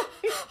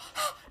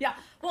 Yeah.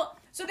 Well,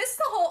 so this is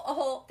a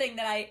whole thing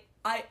that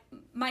I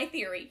my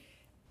theory.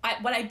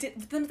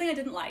 The thing I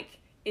didn't like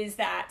is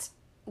that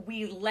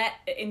we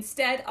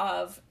instead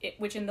of it,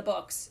 which in the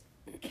books,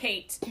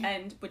 Kate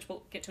and which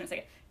we'll get to in a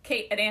second,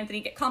 Kate and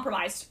Anthony get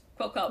compromised.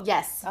 Quote, quote.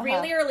 Yes.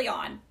 Really early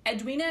on.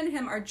 Edwina and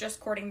him are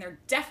just courting. They're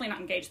definitely not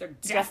engaged. They're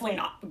definitely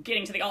not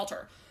getting to the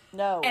altar.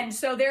 No. And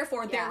so,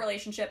 therefore, their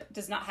relationship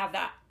does not have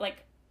that,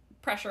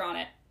 pressure on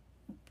it.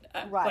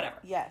 Right. Whatever.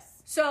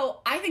 Yes.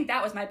 So, I think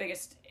that was my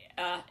biggest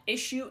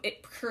issue.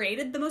 It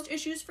created the most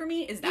issues for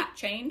me, is that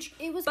change.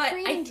 It was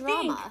creating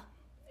drama.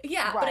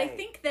 Yeah, right. But I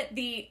think that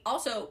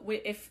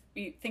if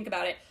you think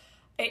about it,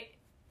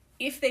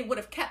 if they would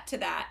have kept to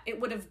that,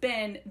 it would have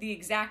been the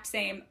exact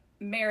same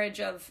marriage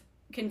of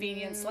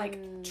convenience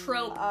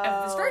trope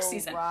of this first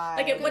season.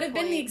 Right. It would have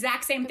been the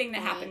exact same thing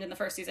that happened in the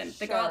first season.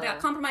 They got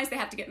compromised, they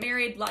have to get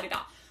married, blah, blah,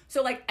 blah.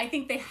 So I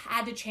think they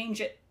had to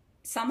change it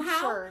somehow.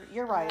 Sure,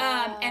 you're right.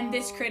 And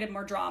this created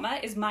more drama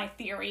is my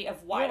theory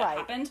of why that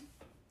happened.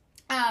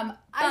 But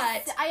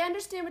I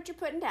understand what you're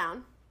putting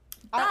down.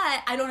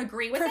 But I don't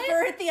agree with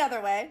Prefer it the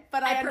other way,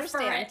 but I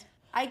understand. prefer it.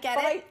 I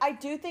get it. I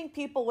do think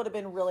people would have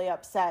been really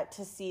upset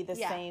to see the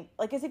same,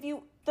 as if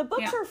the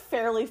books are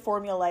fairly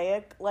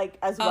formulaic,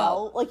 as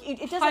well.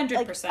 It doesn't,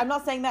 100%. I'm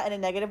not saying that in a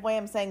negative way.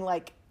 I'm saying,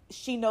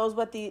 she knows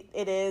what it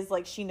is,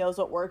 she knows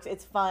what works.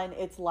 It's fun,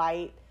 it's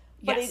light.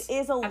 But it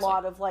is a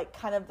lot of,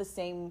 kind of the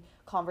same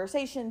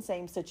conversation,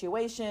 same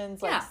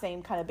situations,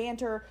 same kind of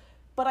banter.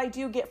 But I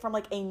do get from,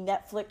 a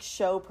Netflix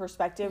show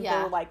perspective,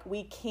 they're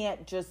we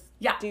can't just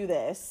do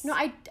this. No,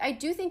 I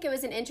do think it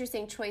was an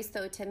interesting choice,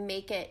 though, to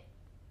make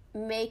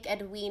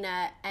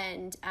Edwina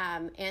and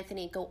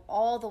Anthony go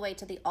all the way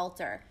to the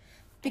altar,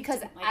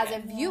 because as a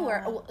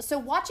viewer, so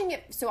watching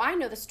it, so I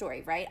know the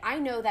story, right? I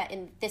know that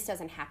this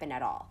doesn't happen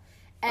at all,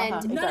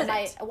 and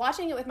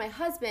watching it with my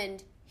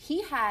husband,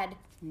 he had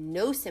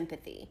no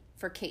sympathy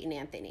for Kate and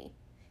Anthony.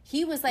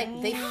 He was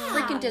like, they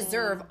freaking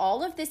deserve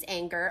all of this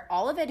anger,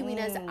 all of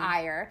Edwina's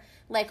ire,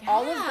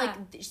 all of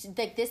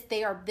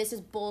this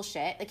is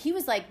bullshit. He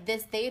was like,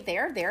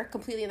 they're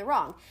completely in the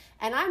wrong.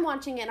 And I'm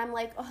watching it and I'm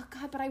like, oh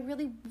God, but I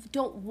really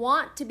don't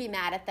want to be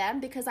mad at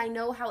them because I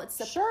know how it's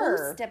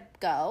supposed to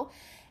go.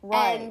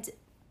 Right.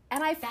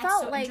 And I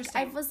felt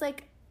I was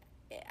like,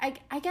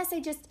 I guess I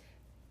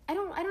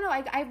don't know.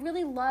 I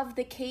really love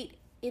the Kate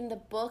in the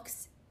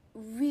books.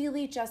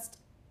 Really just,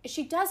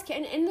 she does care,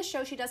 and in the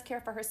show she does care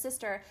for her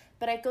sister,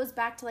 but it goes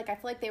back to I feel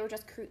like they were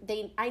just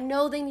I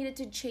know they needed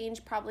to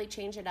change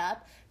it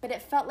up, but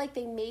it felt like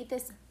they made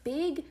this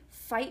big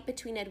fight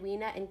between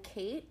Edwina and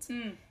Kate,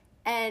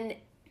 and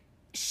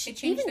she,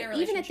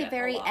 even at the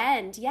very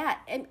end,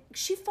 and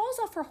she falls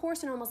off her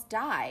horse and almost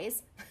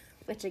dies,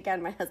 which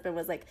again my husband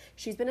was like,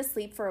 she's been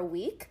asleep for a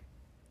week.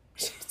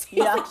 She's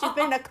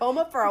been in a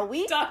coma for a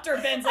week. Dr.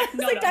 Ben's like,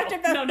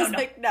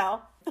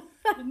 no.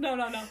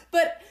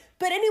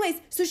 But anyways,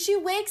 so she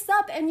wakes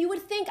up and you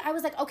would think, I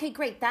was like, okay,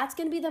 great. That's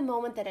going to be the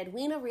moment that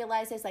Edwina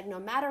realizes, no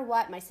matter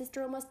what, my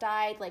sister almost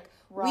died.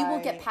 We will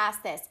get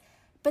past this.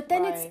 But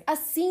then it's a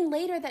scene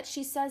later that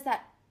she says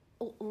that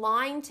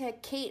line to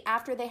Kate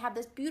after they have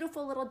this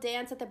beautiful little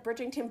dance at the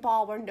Bridgerton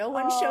ball where no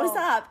one shows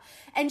up.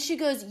 And she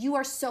goes, you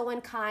are so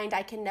unkind.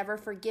 I can never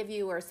forgive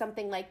you, or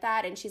something like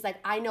that. And she's like,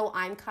 I know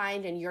I'm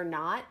kind and you're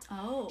not.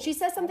 Oh. She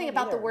says something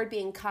about the word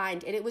being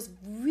kind. And it was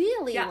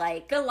really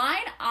the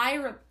line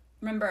I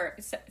remember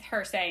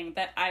her saying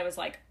that I was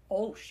like,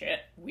 oh shit,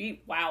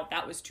 wow,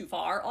 that was too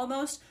far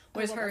almost,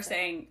 was her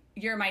saying,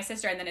 you're my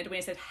sister, and then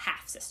Edwina said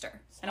half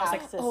sister. And I was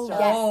like, oh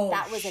yes,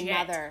 that was shit.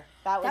 Another.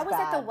 That was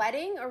at the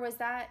wedding, or was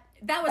that?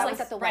 That was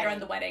at the right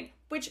around the wedding.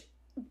 Which,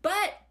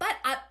 but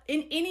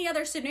in any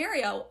other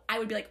scenario, I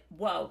would be like,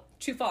 whoa,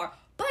 too far.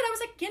 But I was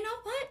like, you know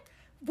what?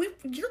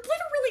 You're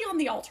literally on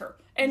the altar,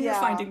 and you're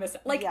finding this.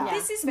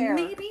 This is fair.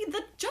 Maybe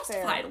the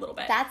justified a little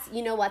bit. That's,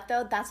 you know what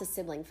though? That's a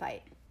sibling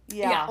fight.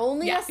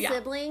 Only a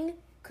sibling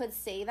could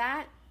say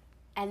that.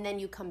 and then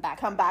you come back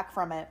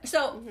from it.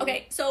 So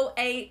okay, so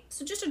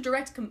just a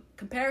direct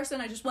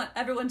comparison. I just want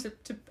everyone to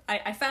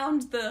I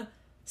found the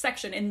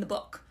section in the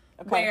book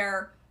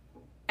where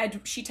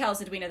she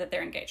tells Edwina that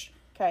they're engaged.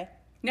 Okay.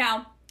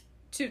 Now,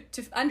 to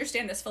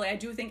understand this fully, I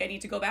do think I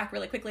need to go back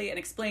really quickly and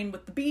explain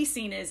what the bee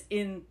scene is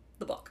in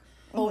the book.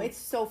 Oh, it's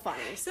so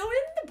funny. So in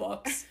the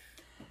books,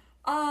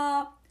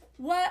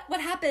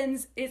 what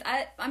happens is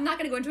I'm not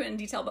going to go into it in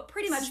detail, but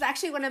pretty much this is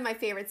actually one of my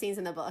favorite scenes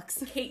in the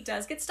books. Kate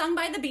does get stung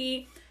by the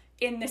bee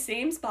in the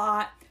same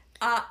spot,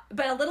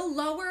 but a little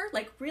lower,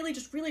 like really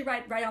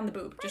right on the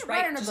boob, just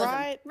right on her bosom,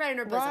 right on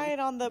her bosom, right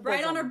on the bosom,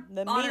 right on her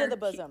the meat of the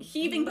bosom,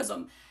 heaving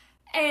bosom,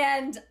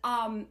 and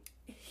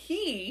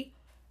he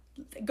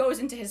goes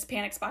into his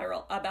panic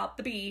spiral about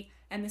the bee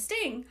and the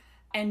sting,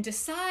 and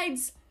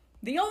decides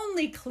the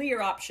only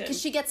clear option, because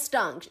she gets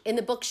stung in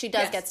the book. She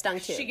does get stung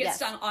too. She gets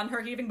stung on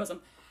her heaving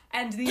bosom,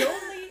 and the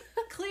only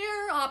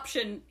clear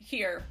option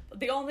here,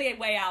 the only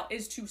way out,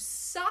 is to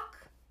suck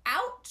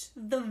out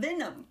the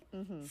venom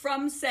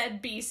from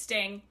said bee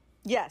sting.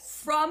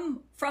 Yes.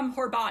 From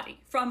her body.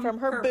 From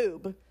her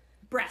boob.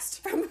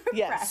 Breast. From her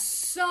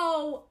breast.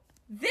 So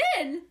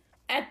then,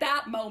 at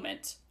that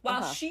moment,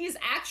 while she's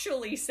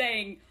actually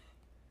saying,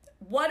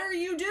 "What are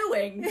you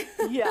doing?"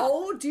 Yeah.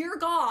 Oh dear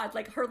God.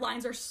 Like, her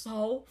lines are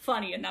so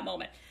funny in that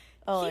moment.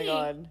 Oh my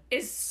God. He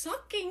is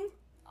sucking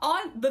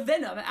on the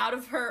venom out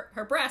of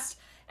her breast.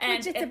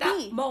 And at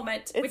that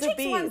moment, it's a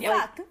bee.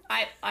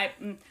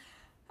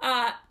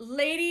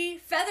 Lady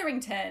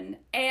Featherington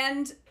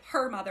and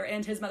her mother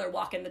and his mother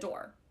walk in the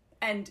door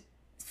and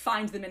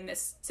find them in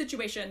this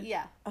situation.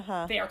 Yeah.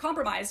 They are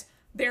compromised.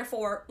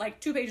 Therefore, like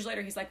 2 pages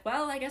later, he's like,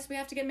 "Well, I guess we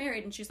have to get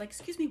married." And she's like,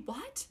 "Excuse me,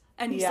 what?"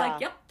 And he's like,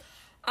 "Yep."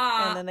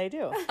 And then they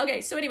do. Okay,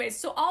 so anyways,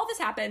 so all this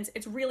happens.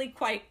 It's really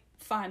quite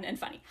fun and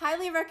funny.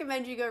 Highly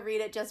recommend you go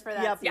read it just for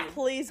that scene. Yeah,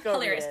 please go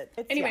read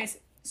it. Anyways,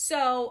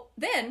 so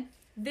then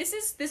this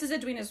is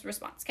Edwina's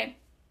response, okay?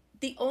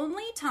 The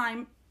only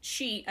time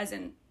she, as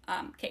in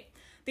Kate,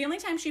 the only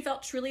time she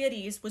felt truly at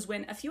ease was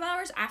when, a few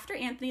hours after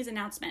Anthony's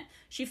announcement,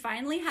 she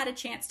finally had a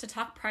chance to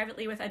talk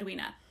privately with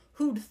Edwina,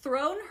 who'd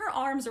thrown her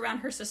arms around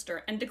her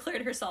sister and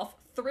declared herself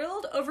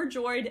thrilled,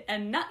 overjoyed,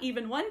 and not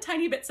even one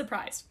tiny bit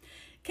surprised.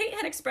 Kate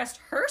had expressed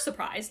her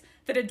surprise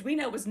that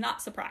Edwina was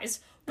not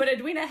surprised, but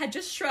Edwina had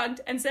just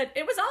shrugged and said,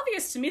 "It was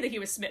obvious to me that he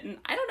was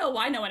smitten. I don't know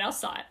why no one else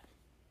saw it."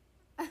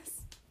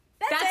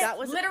 That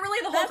was literally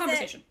the whole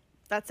conversation.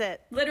 That's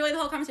it. Literally the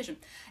whole conversation.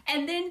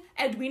 And then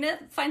Edwina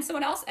finds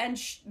someone else, and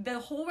the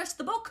whole rest of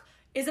the book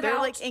is about they're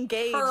like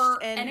engaged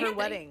and her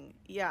wedding.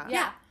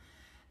 Yeah.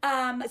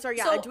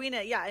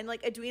 Edwina. Yeah, and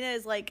like Edwina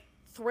is like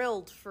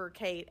thrilled for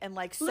Kate and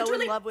like so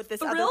literally in love with this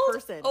thrilled, other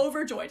person.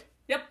 Overjoyed.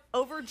 Yep.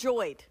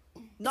 Overjoyed.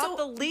 Not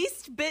the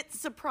least bit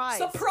surprised.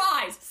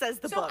 Surprise, says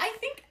the So book. I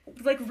think,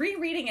 like,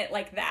 rereading it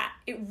like that,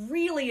 it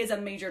really is a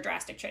major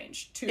drastic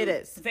change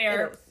to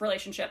their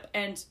relationship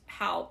and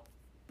how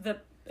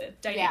the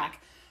dynamic.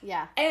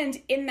 Yeah.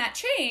 And in that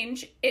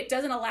change, it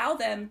doesn't allow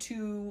them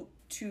to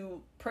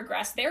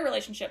progress their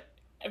relationship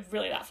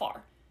really that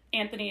far.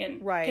 Anthony and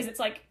because it's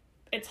like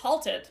it's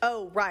halted.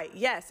 Oh right,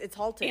 yes, it's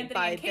halted. Anthony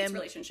by and Kate's them.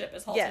 relationship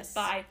is halted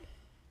by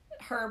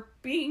her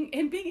being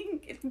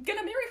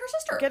gonna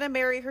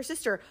marry her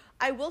sister.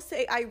 I will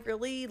say I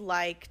really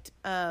liked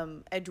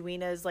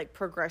Edwina's like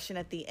progression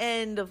at the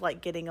end of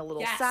like getting a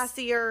little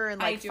sassier and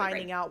like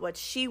finding out what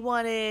she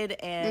wanted,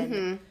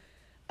 and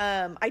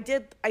I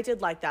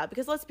did like that,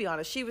 because let's be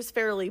honest, she was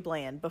fairly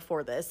bland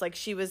before this. Like,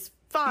 she was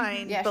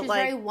fine, yeah, but she's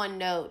like very one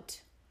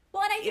note.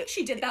 Well, and I think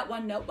she did that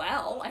one note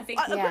well. I think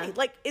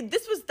like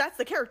that's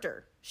the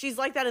character. She's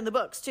like that in the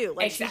books too.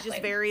 Like she's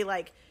just very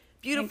like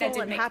beautiful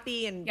and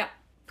happy and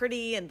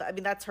pretty, and I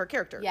mean that's her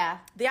character. Yeah,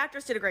 the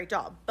actress did a great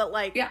job, but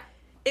like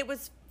it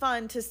was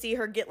fun to see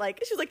her get like,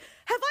 she was like,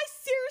 "Have I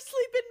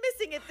seriously been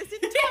missing it this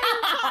entire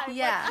time?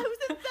 Yeah, like, I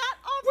wasn't that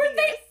obvious. Were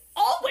they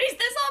always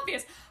this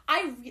obvious?"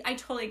 I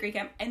totally agree,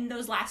 Cam. In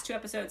those last 2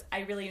 episodes,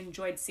 I really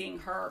enjoyed seeing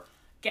her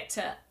get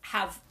to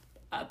have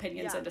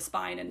opinions and a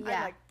spine, and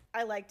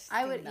I liked.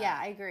 I would. That. Yeah,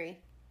 I agree.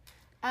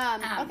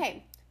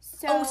 Okay.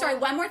 So. Oh, sorry.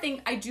 One more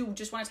thing. I do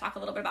just want to talk a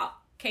little bit about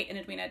Kate and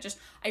Edwina.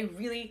 I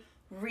really,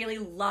 really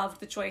loved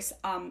the choice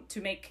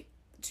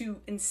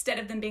to instead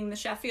of them being the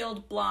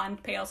Sheffield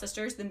blonde pale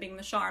sisters, them being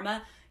the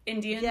Sharma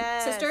Indian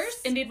sisters,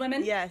 Indian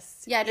women.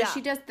 Yes. Yeah.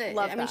 She does the.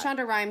 I mean,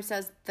 Shonda Rhimes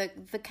does the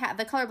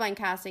colorblind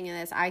casting in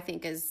this. I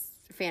think is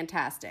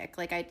fantastic.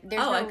 Like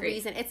there's no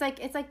reason. It's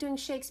like doing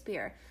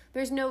Shakespeare.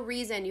 There's no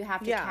reason you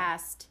have to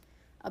cast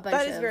a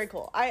bunch of very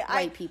cool.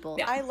 white people.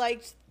 Yeah.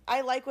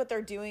 I like what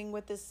they're doing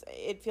with this.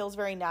 It feels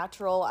very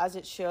natural, as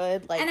it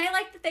should. Like, and I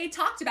like that they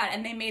talked about it,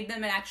 and they made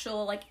them an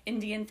actual like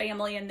Indian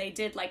family, and they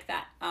did like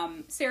that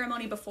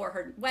ceremony before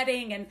her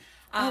wedding. And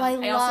I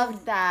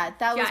loved that.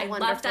 That was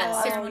wonderful. I loved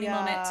that ceremony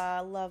moment. I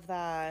love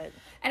that.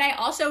 And I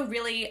also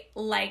really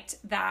liked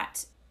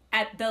that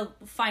at the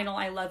final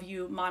 "I love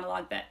you"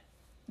 monologue that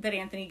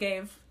Anthony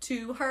gave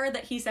to her,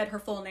 that he said her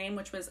full name,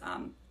 which was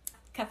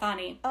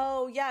Kathani.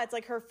 Oh, yeah, it's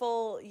like her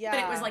full, But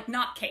it was like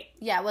not Kate.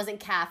 Yeah, it wasn't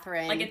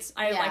Catherine. Like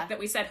I like that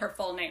we said her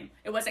full name.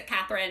 It wasn't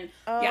Catherine.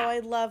 Oh, yeah. I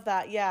love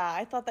that. Yeah,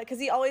 I thought that because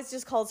he always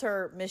just calls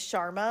her Miss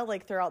Sharma,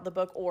 like throughout the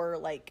book, or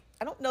like,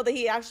 I don't know that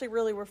he actually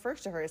really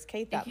refers to her as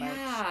Kate that much.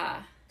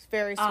 Yeah. It's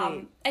very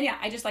sweet. And yeah,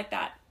 I just like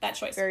that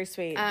choice. Very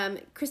sweet.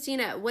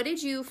 Christina, what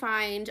did you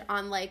find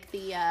on like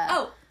the,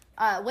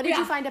 what did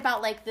you find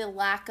about like the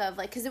lack of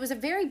like, because it was a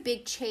very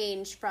big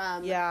change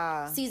from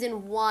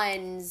season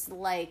 1's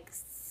like,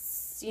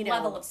 you know,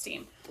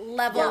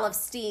 level of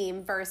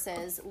steam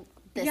versus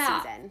this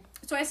season.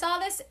 So I saw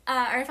this,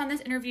 I found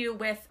this interview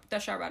with the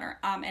showrunner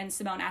and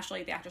Simone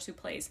Ashley, the actress who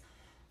plays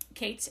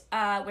Kate,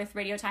 with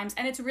Radio Times,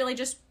 and it's really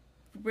just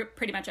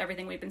pretty much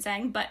everything we've been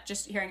saying, but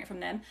just hearing it from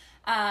them.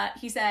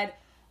 He said,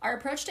 "Our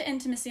approach to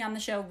intimacy on the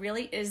show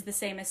really is the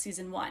same as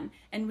season 1,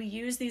 and we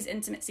use these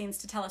intimate scenes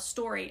to tell a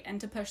story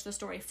and to push the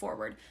story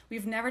forward.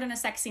 We've never done a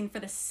sex scene for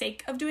the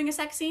sake of doing a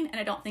sex scene, and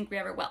I don't think we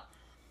ever will."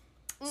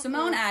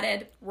 Simone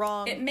added,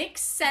 "Wrong. It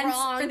makes sense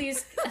for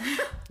these."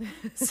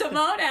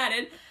 Simone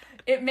added,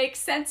 "It makes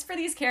sense for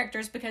these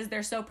characters because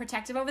they're so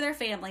protective over their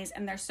families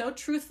and they're so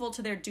truthful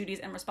to their duties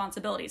and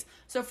responsibilities.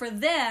 So for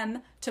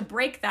them to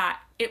break that,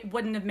 it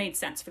wouldn't have made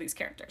sense for these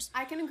characters."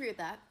 I can agree with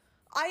that.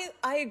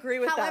 I agree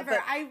with that.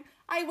 However,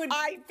 I would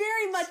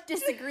very much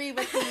disagree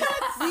with the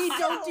we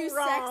don't do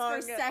sex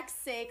for sex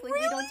sake. Like, we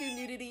don't do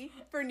nudity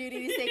for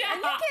nudity's sake. Are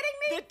you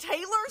kidding me? The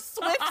Taylor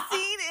Swift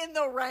scene in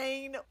the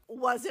rain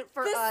wasn't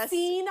for us. The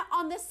scene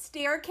on the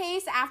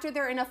staircase after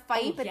they're in a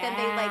fight, but then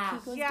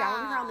he goes down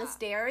on her on the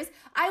stairs.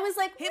 I was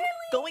like, him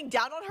going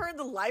down on her in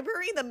the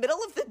library in the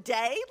middle of the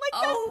day?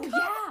 Like,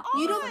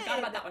 you don't forgot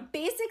about that one.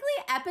 Basically,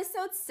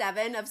 episode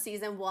 7 of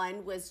season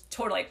 1 was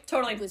totally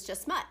was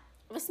just smut.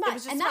 It was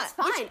smut, and that's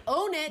fine.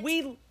 Own it.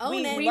 We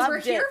were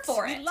here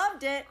for it. We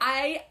loved it.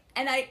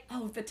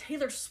 The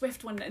Taylor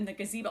Swift one in the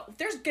gazebo.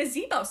 There's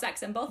gazebo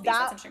sex in both these.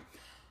 That's interesting.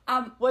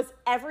 Was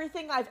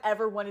everything I've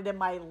ever wanted in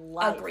my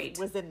life. Agreed.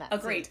 Was in that.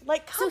 Agreed. Scene.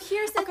 Like, so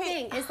here's the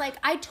thing: is like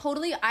I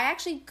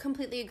actually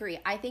completely agree.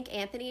 I think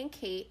Anthony and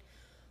Kate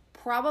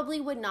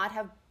probably would not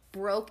have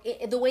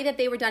the way that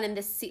they were done in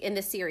this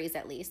series,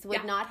 at least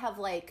would not have,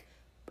 like,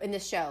 in the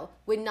show,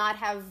 would not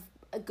have,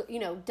 you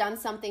know, done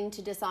something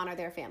to dishonor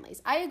their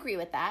families. I agree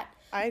with that.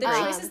 I agree. The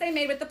choices they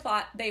made with the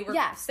plot, they were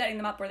setting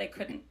them up where they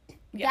couldn't.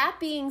 Yeah. That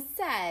being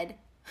said,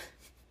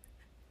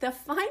 the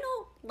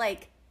final,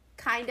 like,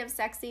 kind of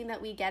sex scene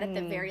that we get at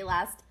the very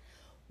last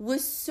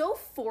was so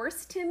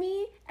forced to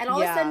me, and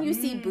all of a sudden you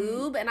see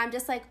boob, and I'm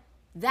just like,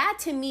 that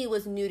to me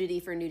was nudity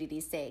for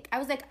nudity's sake. I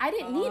was like, I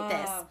didn't need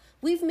this.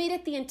 We've made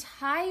it the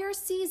entire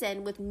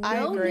season with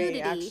no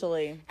nudity.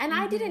 Actually. And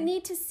I didn't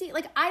need to see,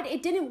 like,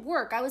 it didn't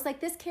work. I was like,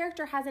 this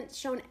character hasn't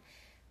shown,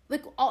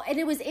 like, and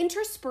it was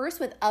interspersed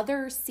with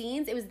other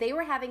scenes. They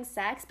were having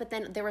sex, but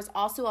then there was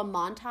also a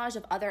montage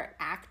of other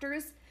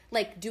actors,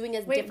 like, doing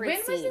a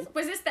different scene.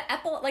 Was this the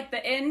epilogue, like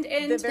the end?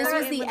 This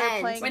was the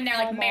end. When they're,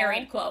 like,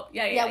 married, quote.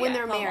 Yeah, when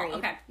they're married.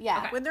 Okay. Yeah.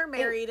 Okay. When they're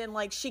married and,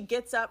 like, she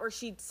gets up or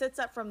she sits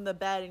up from the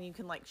bed and you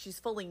can, like, she's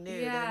fully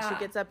nude and she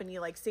gets up and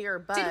you, like, see her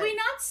butt. Did we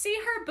not see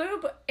her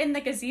boob in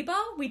the gazebo?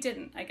 We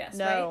didn't, I guess,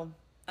 No.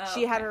 Right?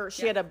 She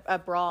had a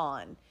bra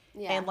on.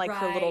 Yeah. And, like,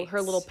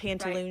 her little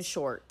pantaloon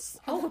shorts.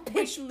 Oh,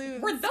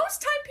 pantaloons. Were those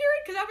time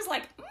period? Because I was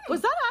like,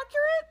 was that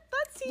accurate?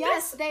 That seems...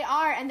 Yes, they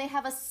are, and they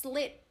have a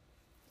slit.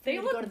 They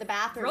to go to the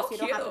bathroom, so you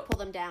don't have to pull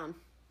them down.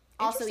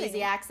 Also,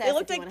 easy access. They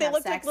looked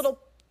like little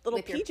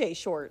PJ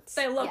shorts.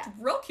 They looked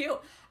real cute.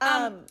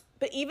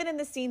 But even in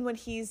the scene when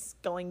he's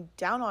going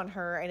down on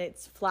her and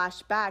it's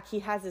flashed back, he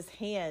has his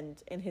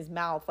hand in his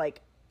mouth,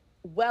 like,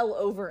 well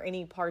over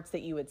any parts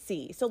that you would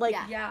see. So, like,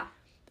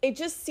 it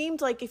just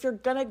seemed like if you're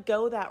gonna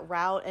go that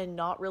route and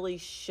not really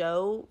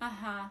show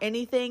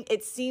anything,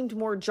 it seemed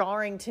more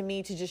jarring to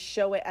me to just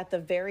show it at the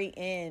very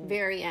end.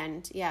 Very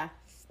end, yeah.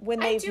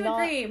 When I do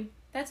agree.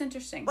 That's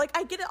interesting. Like,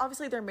 I get it.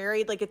 Obviously, they're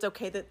married. Like, it's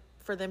okay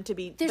for them to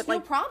be. There's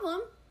no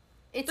problem.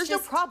 There's no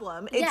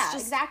problem. It's just,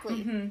 exactly.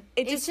 Mm-hmm.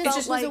 It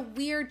just was a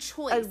weird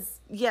choice.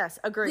 Yes,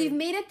 agreed. We've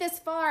made it this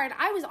far, and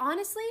I was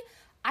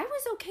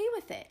okay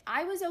with it.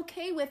 I was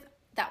okay with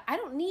that. I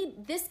don't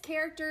need this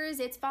characters.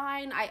 It's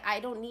fine.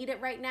 I don't need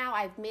it right now.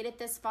 I've made it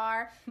this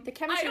far. The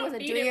chemistry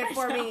wasn't doing it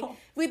for me.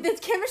 The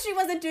chemistry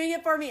wasn't doing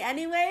it for me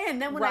anyway.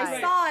 And then when I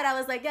saw it, I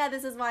was like, yeah,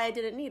 this is why I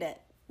didn't need it.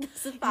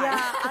 This is fine. Yeah,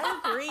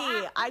 I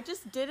agree. I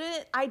just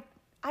didn't.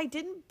 I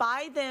didn't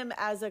buy them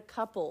as a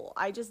couple.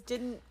 I just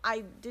didn't.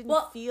 I didn't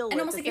feel. And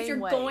almost like if you're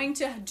going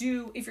to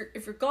do, if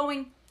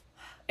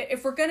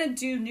we're gonna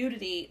do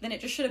nudity, then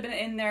it just should have been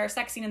in their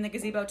sex scene in the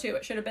gazebo too.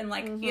 It should have been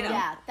like, you know,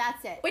 yeah,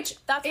 that's it.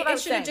 That's what I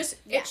should have just.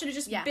 It should have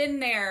just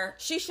been there.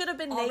 She should have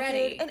been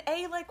already. naked.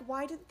 And like,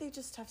 why didn't they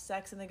just have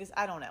sex in the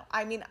gazebo? I don't know.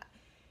 I mean,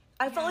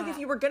 I felt like if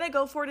you were gonna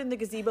go for it in the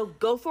gazebo,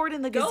 go for it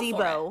in the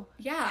gazebo.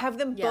 Yeah, have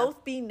them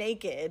both be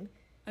naked.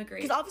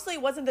 Agreed. Because obviously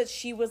it wasn't that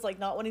she was, like,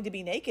 not wanting to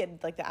be naked,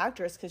 like the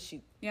actress, because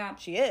she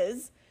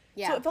is.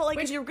 Yeah. So it felt like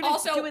if you were going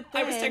to do it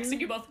then... I was texting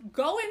you both,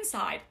 go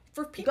inside.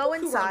 For people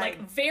who are, like,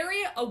 very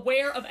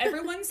aware of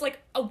everyone's,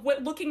 like,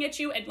 looking at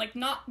you and, like,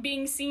 not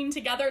being seen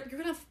together,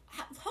 you're going to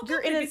hook You're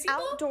up in a an gazebo?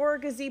 outdoor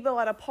gazebo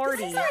at a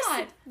party.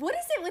 What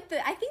is it with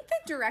the... I think the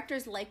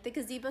directors like the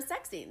gazebo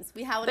sex scenes.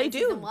 They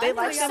do. They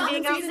like them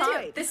being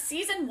outside. The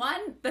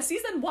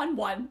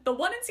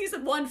one in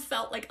season one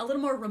felt, like, a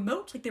little more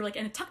remote. Like, they were, like,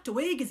 in a tucked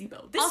away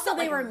gazebo. This also,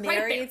 they were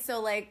married, so,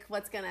 like,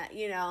 what's gonna,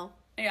 you know...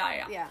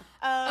 Yeah.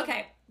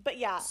 Okay. But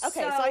yeah,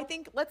 okay, so I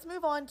think let's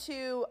move on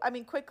to, I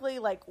mean, quickly,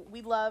 like,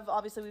 we love,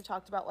 obviously we've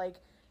talked about, like,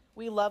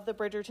 we love the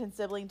Bridgerton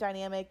sibling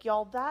dynamic.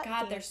 Y'all,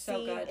 that they're so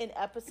scene good. in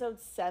episode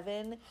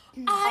 7.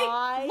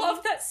 I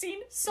love that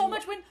scene so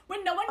much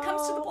when no one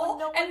comes to the ball,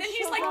 and then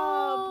he's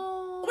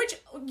like, which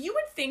you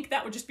would think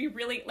that would just be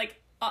really, like,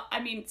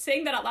 I mean,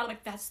 saying that out loud,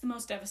 like, that's the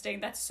most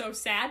devastating, that's so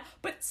sad,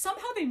 but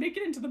somehow they make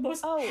it into the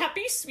most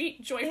happy,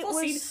 sweet, joyful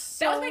scene.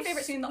 So that was my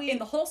favorite scene in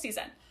the whole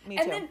season. Me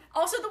too. And then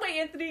also the way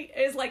Anthony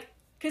is like,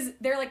 because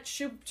they're like,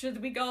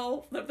 should we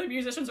go? The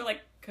musicians are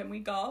like, can we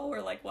go?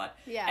 Or like, what?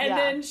 Yeah. And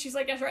then she's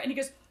like, yes, right. And he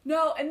goes,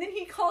 no. And then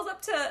he calls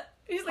up to,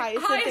 he's like,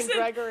 Hyacinth and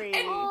Gregory.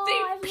 And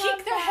they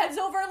peek their heads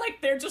over,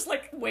 like, they're just,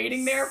 like,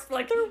 waiting there,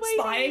 like,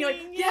 spying. Like,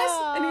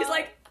 yes. And he's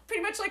like,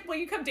 pretty much like, will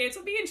you come dance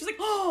with me? And she's like,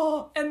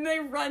 oh. And they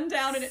run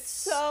down, and it's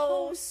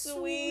so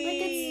sweet.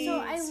 Like, it's so,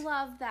 I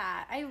love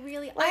that. I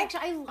really, like,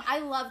 I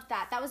loved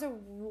that. That was a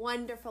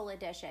wonderful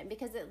addition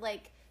because it,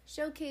 like,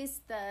 showcase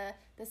the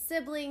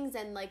siblings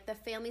and, like, the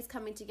families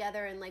coming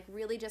together and, like,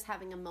 really just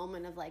having a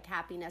moment of, like,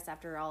 happiness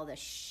after all the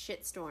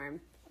shitstorm.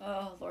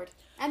 Oh, Lord.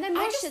 And then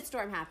more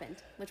shitstorm happened,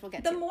 which we'll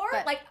get to. The more,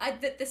 like,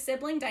 the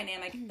sibling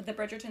dynamic, the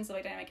Bridgerton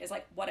sibling dynamic is,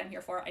 like, what I'm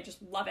here for. I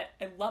just love it.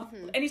 I love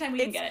anytime we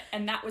can get it.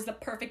 And that was the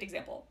perfect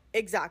example.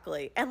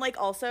 Exactly. And, like,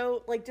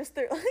 also, like, just,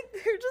 they're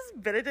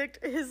just, Benedict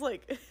is,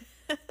 like...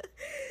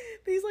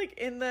 he's like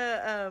in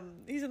the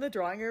he's in the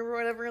drawing room or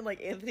whatever, and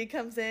like Anthony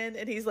comes in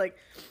and he's like,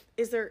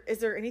 is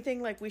there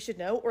anything like we should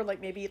know, or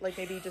like maybe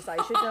just I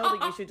should know,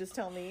 like you should just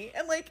tell me.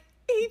 And like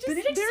he just,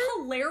 Benedict's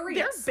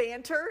hilarious. Their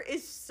banter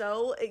is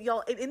so,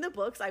 y'all, in the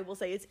books I will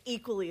say it's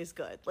equally as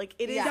good. Like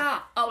it is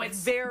it's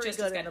very just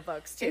good in the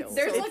books too.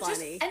 There's it's like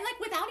funny. And like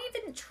without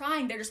even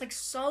trying, they're just like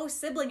so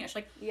siblingish.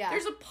 Like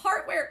there's a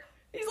part where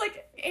he's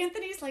like,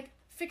 Anthony's like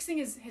fixing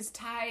his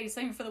tie, he's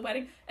saving for the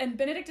wedding, and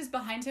Benedict is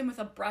behind him with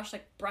a brush,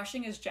 like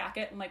brushing his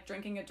jacket and like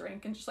drinking a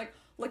drink and just like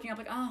looking up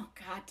like, oh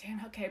god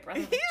damn, okay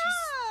brother. Like,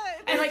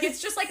 and like it's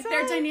just like so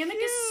their dynamic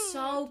is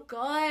so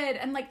good.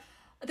 And like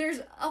there's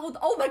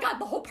oh my god,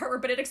 the whole part where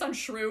Benedict's on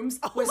shrooms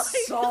was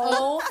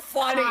so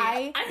funny.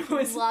 I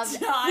was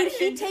loved when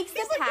he takes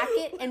the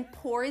packet and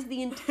pours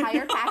the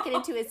entire packet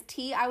into his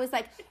tea. I was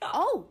like,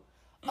 oh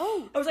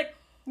I was like,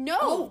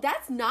 no,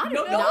 that's not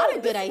a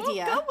good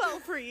idea. Won't go well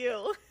for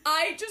you.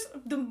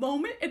 The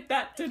moment at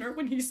that dinner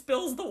when he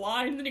spills the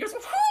wine and then he goes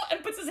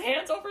and puts his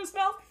hands over his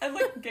mouth and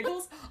like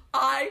giggles,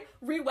 I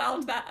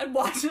rewound that and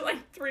watched it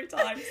like 3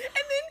 times.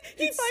 And then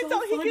he finds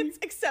out he gets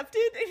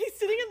accepted and he's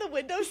sitting in the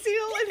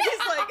windowsill and he's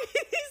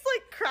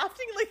like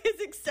crafting like his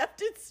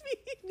acceptance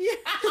speech. Yeah.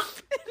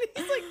 And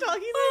he's like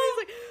talking to him. He's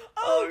like,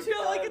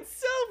 like it's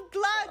so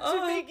glad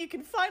to make you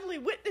can finally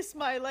witness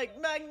my like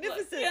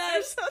magnificence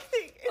or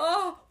something.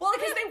 Oh, well,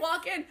 because they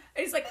walk in, and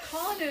he's like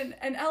Colin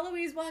and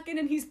Eloise walk in,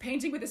 and he's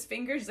painting with his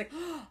fingers. He's like,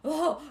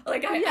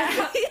 like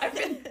I've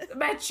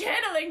been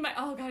channeling my.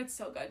 Oh god, it's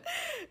so good.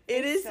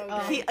 It's so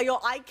good.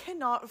 I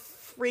cannot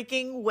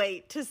freaking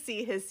wait to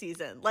see his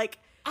season. Like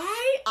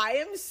I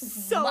am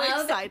so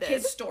excited.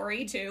 His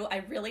story too. I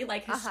really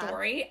like his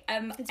story.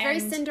 It's very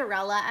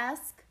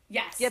Cinderella-esque.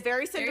 Yes. Yeah,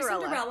 very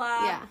Cinderella.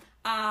 Yeah.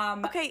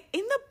 Okay,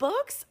 in the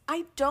books,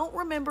 I don't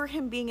remember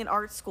him being in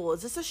art school.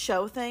 Is this a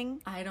show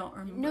thing? I don't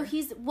remember.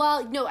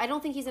 No, I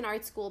don't think he's in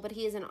art school, but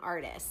he is an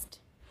artist.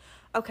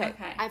 Okay.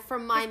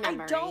 From my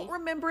memory. I don't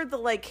remember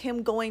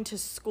him going to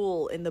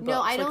school in the books.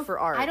 No, I don't. For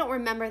art. I don't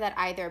remember that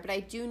either, but I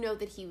do know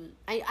that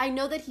I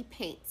know that he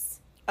paints.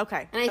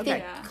 Okay. And I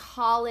think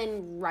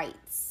Colin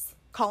writes.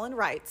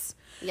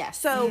 Yes.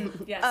 So,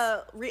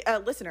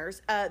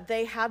 listeners,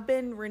 they have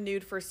been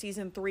renewed for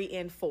season 3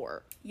 and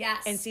 4.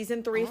 Yes. And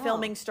season 3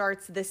 filming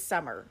starts this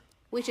summer.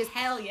 Which is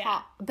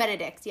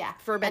Benedict, yeah.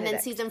 For Benedict. And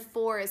then season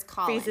 4 is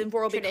Colin. Season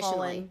 4 will be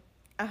Colin.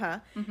 That's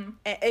how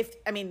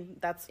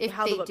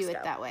the books do go.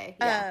 it that way.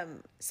 Yeah.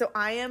 So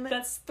I am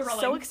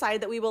so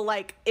excited that we will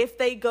if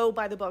they go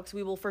by the books,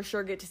 we will for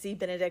sure get to see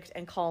Benedict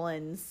and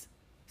Colin's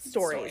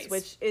stories,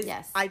 which is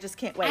I just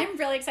can't wait. I'm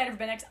really excited for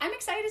Benedict. I'm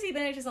excited to see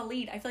Benedict as a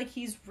lead. I feel like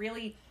he's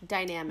really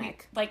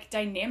dynamic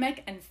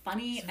and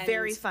funny. And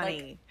very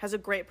funny. Has a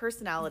great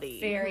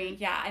personality.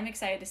 I'm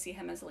excited to see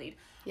him as a lead.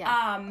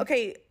 Yeah.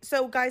 Okay,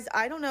 so guys,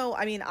 I don't know.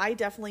 I mean, I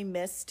definitely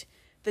missed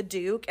the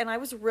Duke, and I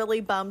was really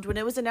bummed when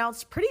it was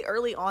announced pretty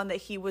early on that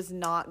he was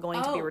not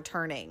going to be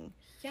returning.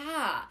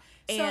 Yeah.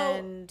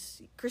 And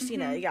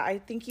Christina, I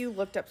think you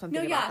looked up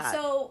something about that.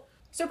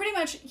 So pretty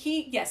much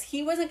he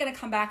wasn't going to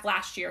come back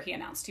last year. He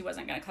announced he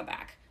wasn't going to come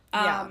back.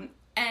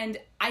 And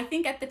I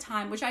think at the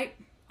time, which I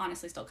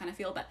honestly still kind of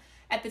feel, but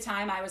at the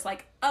time I was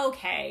like,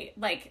 okay,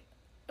 like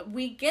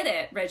we get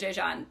it,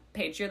 Regé-Jean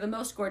Page. You're the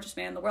most gorgeous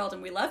man in the world,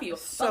 and we love you.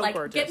 So but, like,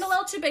 gorgeous. getting a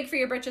little too big for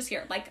your britches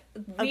here. Like,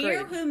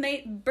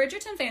 Agreed.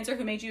 Bridgerton fans are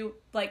who made you,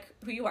 like,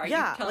 who you are.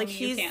 Yeah, You're telling like,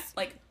 me you can't,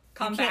 like,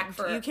 come back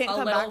for you can't a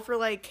come little back for,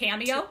 like,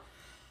 cameo.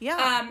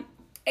 Yeah.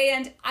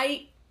 And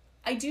I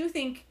do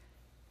think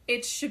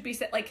it should be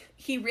said, like,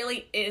 he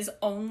really is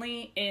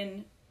only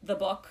in the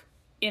book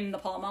in the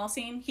Pall Mall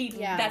scene.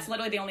 That's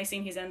literally the only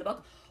scene he's in the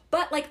book.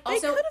 But, like,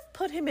 also... They could have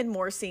put him in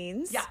more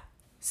scenes. Yeah.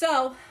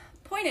 So,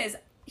 point is,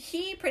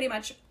 he pretty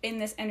much, in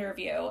this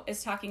interview,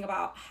 is talking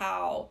about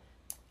how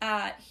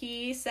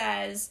he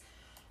says,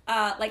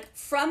 like,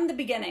 from the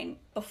beginning,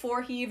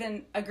 before he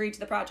even agreed to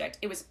the project,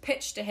 it was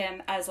pitched to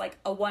him as, like,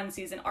 a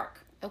one-season arc.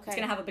 Okay. It's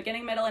going to have a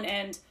beginning, middle, and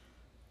end.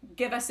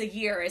 Give us a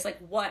year is, like,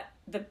 what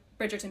the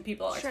Bridgerton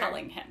people are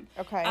telling him.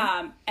 Okay.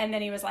 And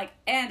then he was like,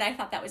 and I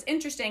thought that was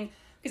interesting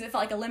because it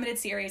felt like a limited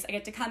series. I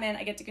get to come in,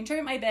 I get to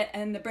contribute my bit,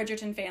 and the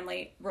Bridgerton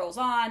family rolls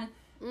on.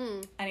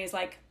 And he's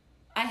like,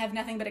 I have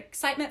nothing but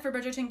excitement for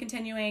Bridgerton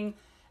continuing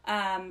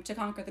to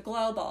conquer the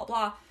globe, blah, blah,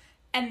 blah.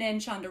 And then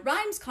Shonda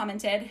Rhimes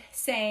commented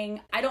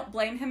saying, I don't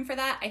blame him for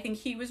that. I think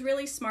he was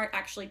really smart,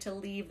 actually, to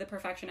leave the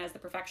perfection as the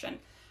perfection.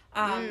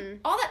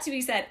 All that to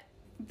be said,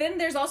 then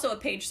there's also a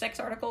Page 6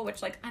 article,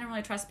 which, like, I don't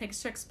really trust Page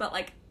 6, but,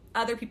 like,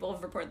 other people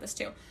have reported this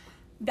too,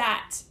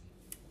 that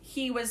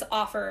he was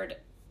offered,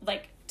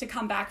 like, to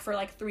come back for,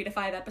 like, 3 to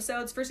 5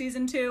 episodes for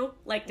season 2,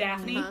 like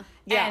Daphne,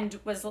 and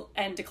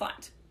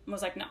declined.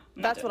 Was like, no.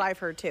 That's what I've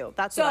heard too.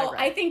 That's so what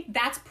I read. I think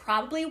that's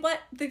probably what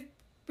the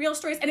real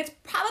story is, and it's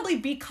probably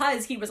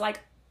because he was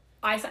like,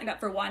 I signed up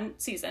for 1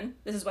 season.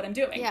 This is what I'm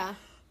doing. Yeah.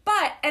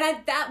 But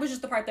that was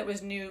just the part that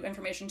was new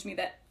information to me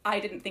that I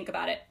didn't think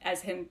about it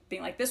as him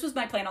being like, this was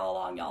my plan all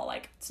along, y'all.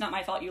 Like, it's not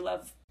my fault you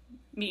love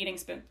me eating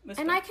spoon.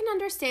 And I can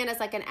understand as,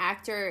 like, an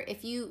actor,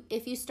 if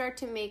you start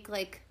to make,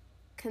 like,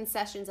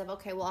 concessions of,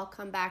 okay, well, I'll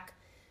come back.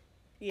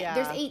 Yeah.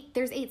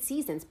 There's 8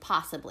 seasons,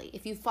 possibly.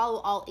 If you follow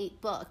all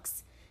 8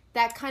 books,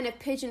 that kind of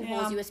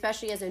pigeonholes you,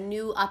 especially as a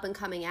new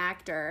up-and-coming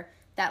actor,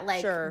 that,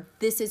 like,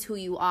 this is who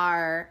you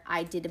are.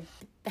 I did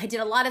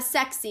a lot of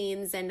sex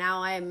scenes, and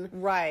now I'm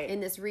in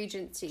this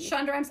regency.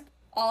 Shonda Rhimes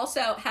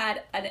also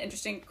had an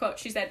interesting quote.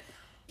 She said,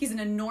 he's an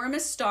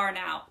enormous star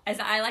now. As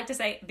I like to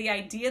say, the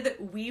idea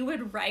that we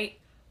would write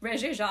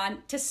Regé-Jean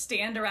to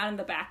stand around in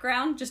the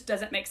background just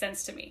doesn't make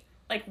sense to me.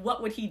 Like,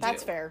 what would he do?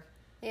 That's fair.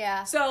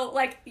 Yeah. So,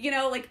 like, you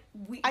know, like,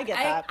 I get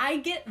that. I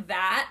get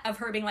that of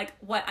her being like,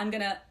 what, I'm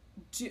gonna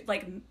do,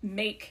 like,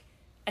 make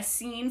a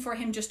scene for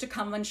him just to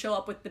come and show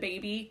up with the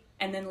baby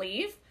and then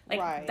leave.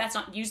 Like, that's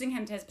not using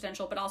him to his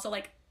potential, but also,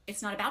 like,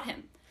 it's not about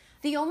him.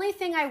 The only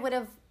thing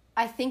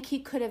I think he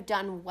could have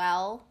done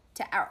well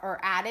or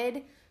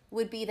added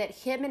would be that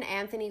him and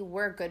Anthony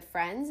were good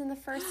friends in the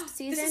first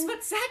season. This is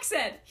what Zach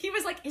said. He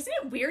was like, isn't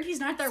it weird he's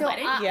not at their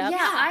wedding? Yeah,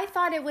 I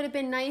thought it would have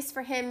been nice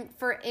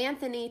for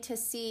Anthony to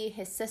see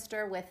his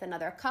sister with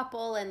another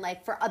couple, and,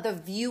 like, for other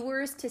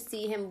viewers to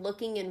see him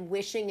looking and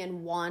wishing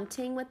and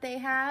wanting what they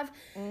have.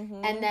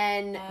 And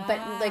then, but,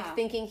 like,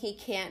 thinking he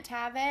can't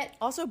have it.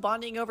 Also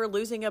bonding over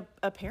losing a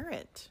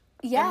parent.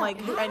 Yeah. And, like,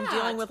 and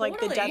dealing with, like,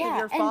 the death of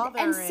your father.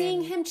 And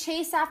seeing him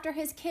chase after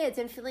his kids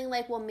and feeling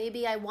like, well,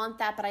 maybe I want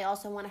that, but I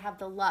also want to have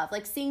the love.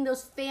 Like, seeing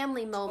those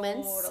family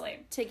moments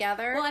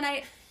together. Well, and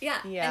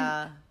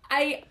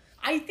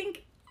I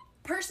think,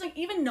 personally,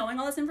 even knowing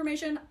all this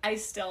information, I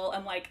still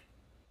am like,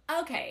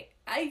 okay,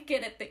 I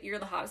get it that you're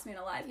the hottest man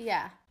alive.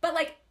 Yeah. But,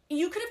 like,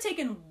 you could have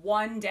taken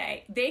one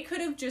day. They could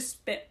have just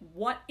spent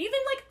even,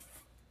 like,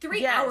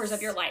 3 hours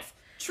of your life.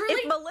 Truly?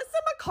 If Melissa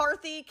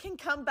McCarthy can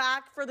come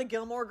back for the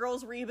Gilmore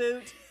Girls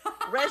reboot,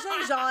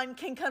 Regé-Jean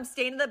can come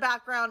stand in the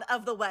background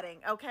of the wedding,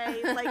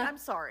 okay? Like, I'm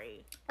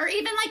sorry. Or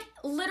even, like,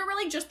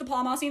 literally just the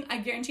Pall Mall scene. I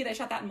guarantee they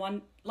shot that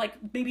in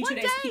maybe 2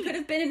 days. He could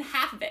have been in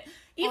half of it.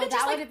 Even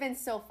that would have been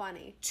so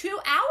funny. 2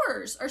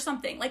 hours or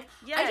something. Like,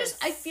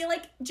 I feel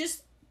like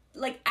just,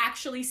 like,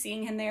 actually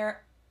seeing him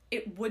there,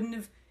 it would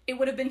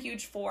have been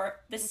huge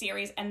for the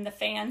series and the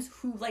fans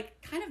who,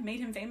 like, kind of made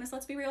him famous,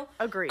 let's be real.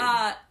 Agreed.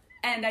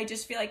 And I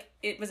just feel like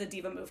it was a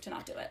diva move to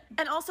not do it.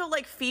 And also,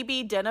 like,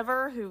 Phoebe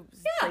Dynevor, who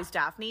plays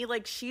Daphne,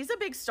 like, she's a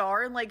big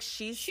star, and, like,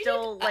 she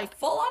still did, like,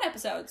 full-on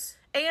episodes.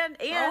 And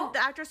the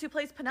actress who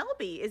plays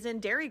Penelope is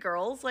in Dairy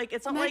Girls. Like,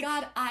 it's not like... Oh,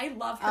 my God, I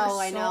love her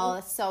I know.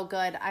 It's so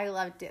good. I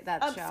loved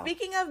that show.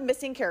 Speaking of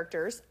missing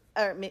characters,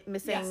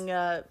 missing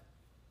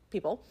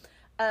people,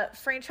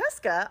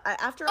 Francesca,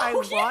 after I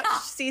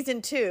watched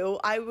season 2,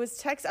 I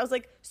was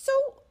like, so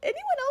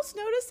anyone else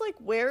notice, like,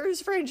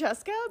 where's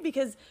Francesca?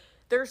 Because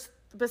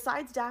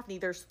besides Daphne,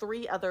 there's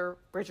 3 other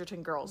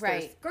Bridgerton girls.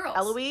 Right. Girls.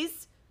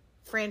 Eloise,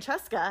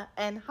 Francesca,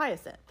 and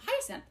Hyacinth.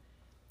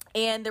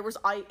 And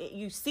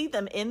you see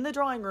them in the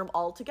drawing room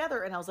all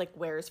together, and I was like,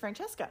 where's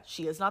Francesca?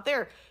 She is not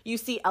there. You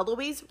see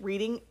Eloise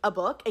reading a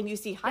book, and you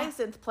see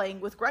Hyacinth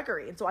playing with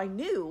Gregory. And so I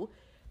knew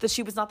that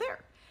she was not there.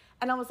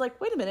 And I was like,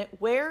 wait a minute,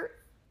 where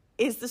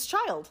is this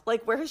child?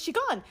 Like, where has she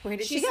gone? Where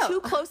did she go? She's too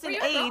close in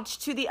age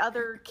to the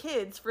other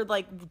kids for,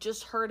 like,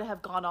 just her to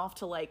have gone off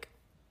to, like,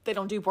 they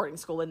don't do boarding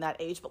school in that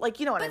age, but, like,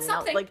 you know what I mean?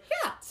 Something, like,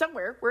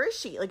 somewhere. Where is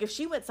she? Like, if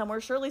she went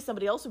somewhere, surely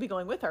somebody else would be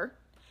going with her.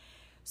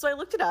 So I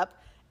looked it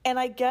up, and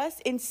I guess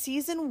in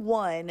season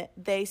 1,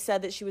 they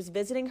said that she was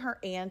visiting her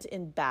aunt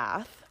in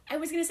Bath. I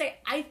was going to say,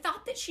 I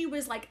thought that she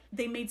was like,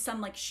 they made some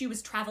like she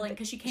was traveling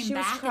because she came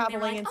back. She was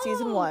traveling in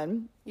season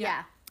 1.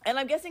 Yeah. And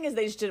I'm guessing is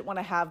they just didn't want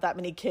to have that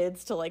many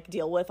kids to like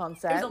deal with on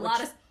set.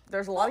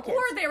 There's a lot of kids.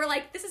 Or they were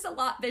like, this is a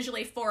lot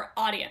visually for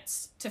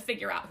audience to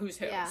figure out who's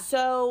who. Yeah.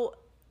 So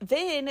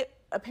then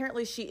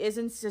apparently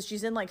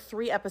she's in like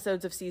 3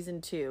 episodes of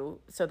season 2,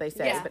 so they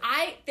say. Yes,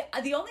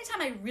 the only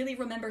time I really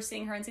remember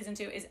seeing her in season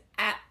 2 is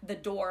at the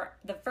door,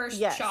 the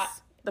first shot.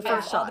 The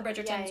first shot. All the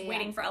Bridgertons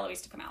waiting for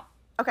Eloise to come out.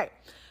 Okay.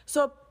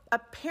 So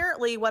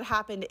apparently what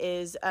happened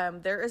is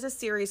there is a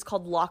series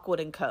called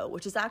Lockwood & Co.,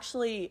 which is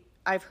actually,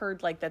 I've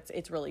heard like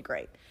it's really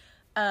great.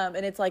 And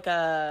it's like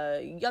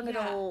a young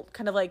adult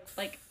kind of like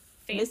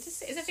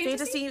fantasy. Is it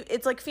fantasy?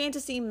 It's like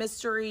fantasy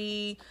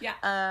mystery. Yeah.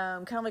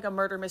 Kind of like a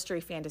murder mystery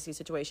fantasy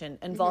situation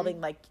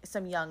involving like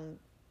some young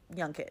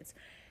kids.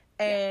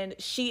 And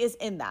she is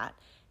in that.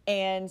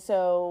 And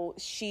so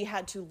she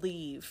had to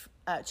leave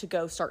to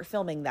go start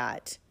filming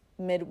that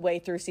midway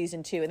through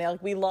season 2, and they're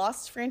like, we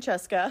lost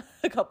Francesca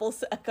a couple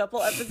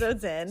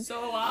episodes in. So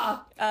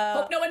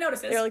hope no one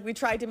notices. They're like, we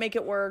tried to make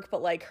it work,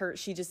 but like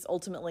she just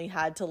ultimately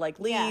had to like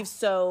leave. Yeah.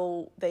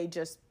 So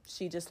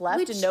she just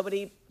left, and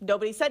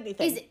nobody said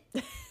anything.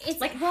 It's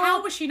like,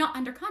 how was she not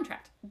under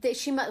contract?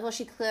 She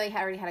clearly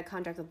already had a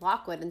contract with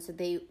Lockwood, and so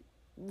they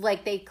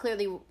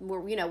clearly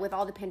were, with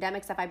all the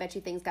pandemic stuff. I bet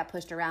you things got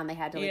pushed around. They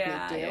had to make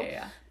do.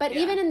 Yeah. But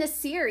even in the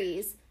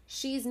series,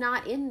 she's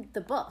not in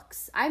the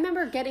books. I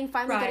remember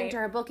finally getting to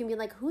her book and being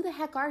like, who the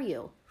heck are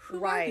you?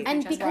 Right.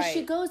 And because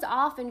she goes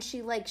off and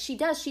she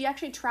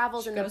actually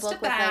travels in the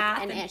book with like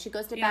an aunt. She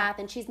goes to Bath,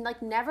 and she's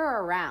like never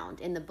around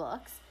in the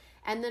books.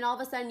 And then all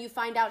of a sudden you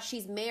find out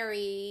she's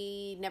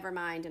married. Never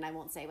mind, and I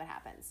won't say what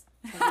happens.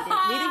 We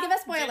didn't give a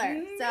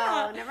spoiler,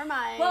 so never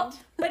mind. Well,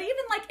 but even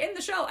like in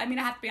the show, I mean,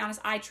 I have to be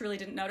honest, I truly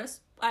didn't notice.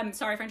 I'm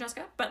sorry,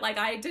 Francesca, but like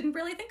I didn't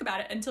really think about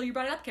it until you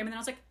brought it up, Kim, and then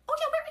I was like, oh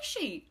yeah, where is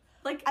she?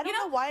 Like, I don't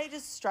know why it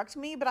just struck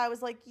me, but I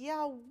was like,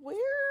 yeah, where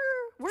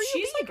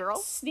you be, girl?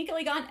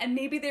 Sneakily gone, and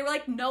maybe they were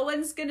like, no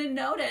one's gonna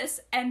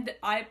notice, and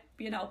I,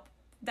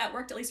 that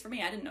worked at least for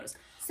me. I didn't notice.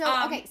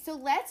 So okay, so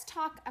let's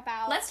talk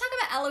about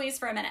Eloise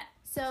for a minute.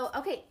 So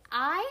okay,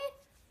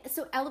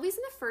 so Eloise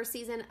in the first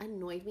season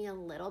annoyed me a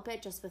little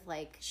bit, just with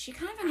like she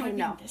kind of annoyed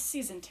me in this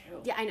season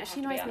too. Yeah, I know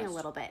she annoys me a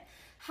little bit.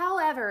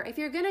 However, if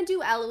you're gonna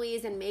do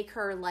Eloise and make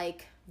her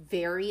like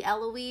very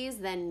Eloise,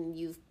 then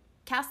you've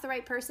cast the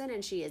right person,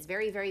 and she is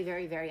very, very,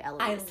 very, very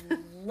Eloise. I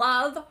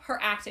love her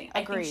acting.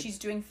 Agreed. I think she's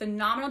doing a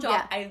phenomenal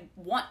job. Yeah. I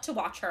want to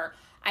watch her.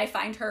 I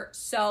find her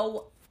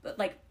so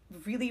like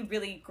really,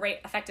 really great,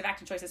 effective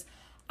acting choices.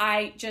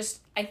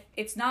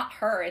 It's not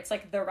her. It's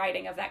like the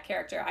writing of that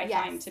character I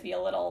find to be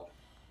a little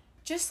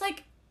just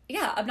like,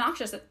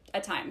 obnoxious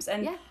at times.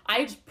 And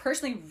I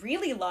personally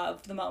really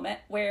loved the moment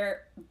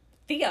where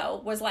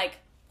Theo was like,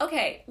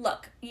 okay,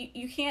 look,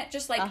 you can't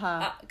just like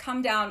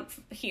come down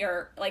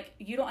here. Like,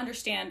 you don't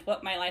understand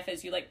what my life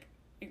is. You like,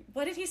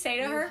 what did he say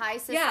to her? High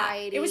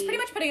society. Yeah, it was pretty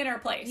much putting it in her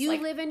place.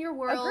 You live in your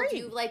world.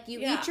 Agreed. You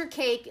eat your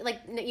cake.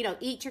 Like,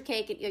 eat your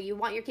cake. And, you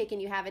want your cake and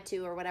you have it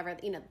too, or whatever.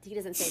 He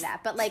doesn't say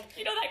that, but like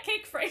that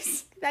cake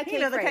phrase. That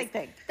cake phrase. Cake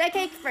thing. That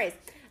cake phrase.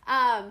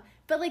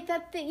 But like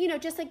that thing,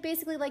 just like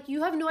basically like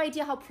you have no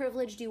idea how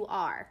privileged you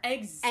are.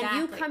 Exactly. And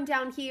you come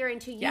down here, and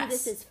to you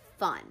this is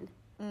fun.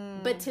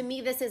 But to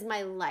me, this is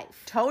my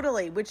life.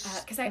 Totally. Which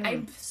because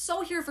I'm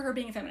so here for her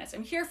being a feminist.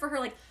 I'm here for her,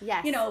 like,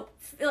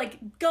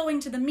 like going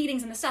to the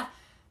meetings and the stuff.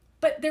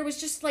 But there was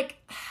just like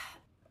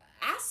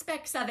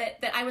aspects of it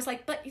that I was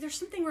like, but there's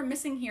something we're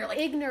missing here, like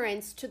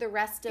ignorance to the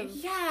rest of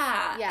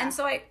And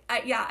so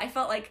I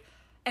felt like,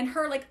 and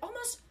her like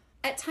almost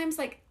at times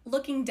like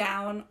looking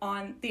down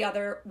on the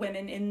other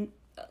women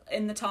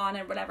in the town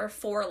and whatever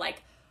for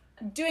like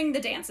doing the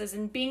dances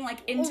and being like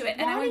into it,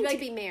 and I would like to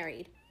be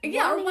married.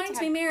 Yeah, or wanting to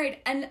be married.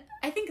 And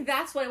I think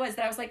that's what it was,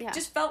 that I was like,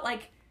 just felt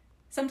like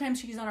sometimes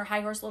she's on her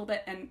high horse a little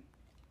bit, and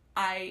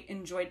I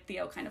enjoyed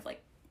Theo kind of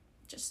like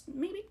just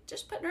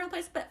putting her in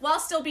place, but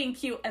while still being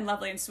cute and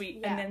lovely and sweet,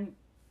 and then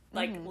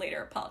like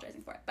later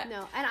apologizing for it. But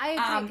no, and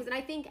I agree, because I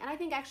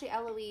think actually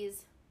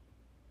Eloise,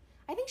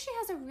 I think she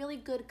has a really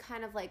good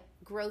kind of like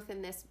growth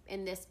in this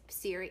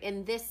series,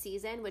 in this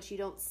season, which you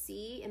don't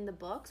see in the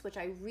books, which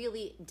I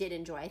really did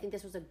enjoy. I think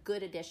this was a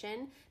good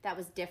addition that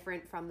was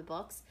different from the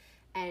books.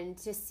 And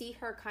to see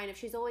her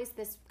she's always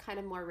this kind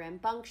of more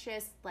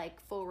rambunctious, like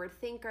forward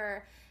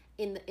thinker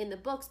in the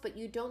books, but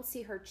you don't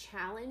see her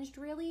challenged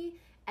really.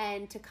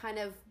 And to kind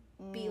of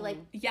be like,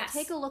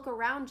 take a look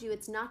around you.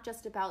 It's not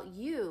just about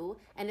you,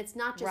 and it's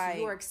not just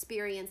your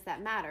experience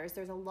that matters.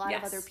 There's a lot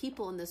of other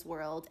people in this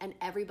world, and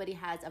everybody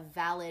has a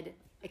valid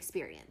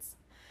experience.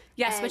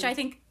 Yes, and which I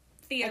think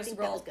Theo's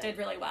role did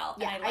really well.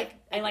 Yeah, and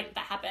I like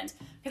that happened.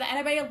 Because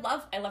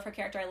I love her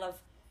character. I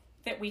love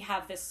that we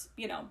have this,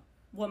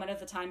 woman of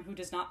the time who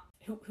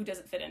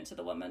doesn't fit into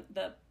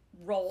the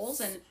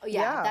roles, and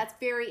that's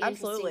very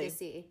interesting to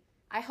see.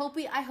 I hope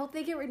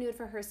they get renewed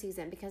for her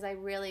season, because I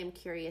really am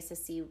curious to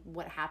see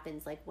what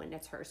happens like when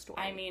it's her story.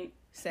 I mean,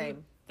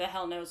 same. the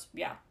hell knows,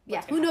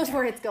 who knows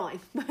where it's going.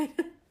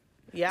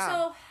 Yeah.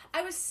 So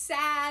I was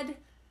sad,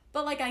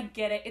 but, like, I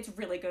get it. It's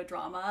really good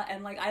drama,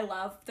 and, like, I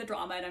love the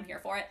drama, and I'm here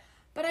for it.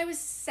 But I was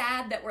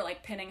sad that we're,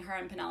 like, pinning her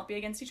and Penelope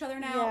against each other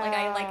now. Yeah. Like,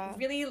 I, like,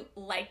 really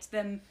liked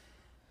them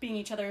being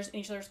in each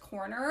other's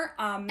corner.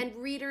 And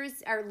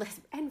readers are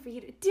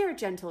dear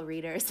gentle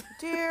readers.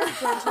 Dear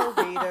gentle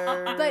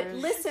readers. But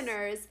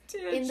listeners,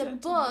 in the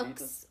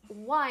books,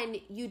 one,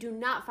 you do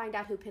not find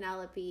out who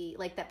Penelope,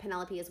 like, that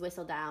Penelope is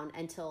Whistledown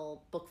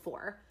until book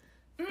 4.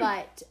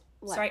 But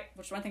what? Sorry,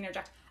 which one thing to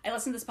interject. I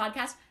listened to this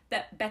podcast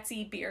that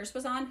Betsy Beers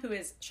was on, who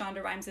is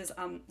Shonda Rhimes'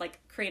 like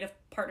creative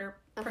partner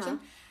person,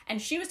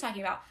 and she was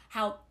talking about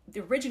how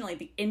originally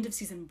the end of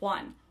season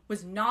 1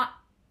 was not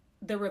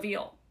the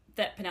reveal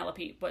that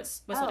Penelope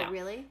was Whistledown. Oh,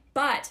 really?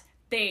 But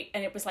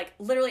and it was like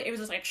literally, it was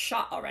just like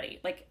shot already.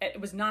 Like it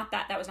was not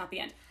that was not the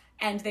end.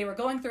 And they were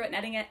going through it and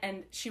editing it,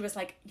 and she was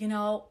like, you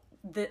know,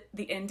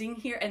 the ending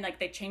here, and like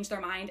they changed their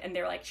mind, and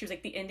they were like, she was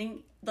like, the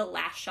ending, the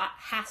last shot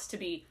has to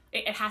be,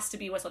 it has to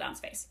be Whistledown's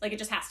face. Like it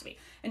just has to be.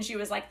 And she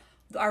was like,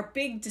 our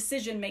big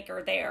decision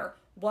maker there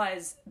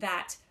was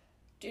that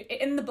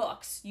in the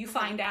books, you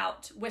find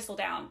out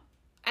Whistledown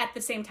at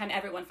the same time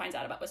everyone finds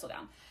out about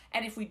Whistledown.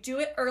 And if we do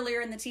it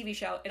earlier in the TV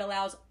show, it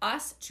allows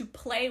us to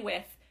play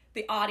with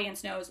the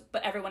audience knows,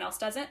 but everyone else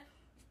doesn't.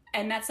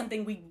 And that's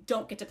something we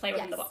don't get to play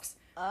with in the books.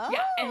 Oh.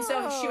 Yeah. And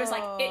so she was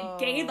like, it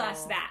gave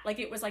us that. Like,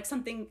 it was like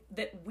something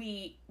that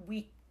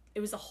it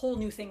was a whole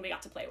new thing we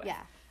got to play with.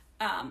 Yeah.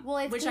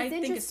 Which I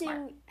think is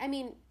smart. I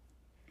mean,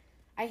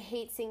 I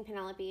hate seeing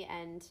Penelope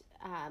and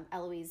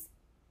Eloise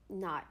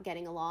not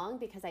getting along,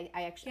 because I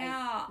actually,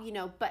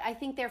 but I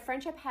think their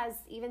friendship has,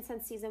 even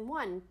since season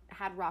 1,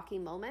 had rocky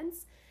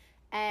moments.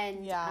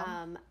 And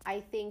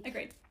I think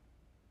agreed.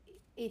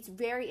 It's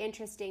very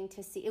interesting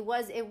to see. It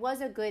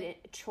was a good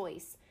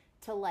choice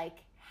to,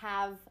 like,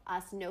 have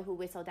us know who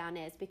Whistledown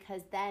is,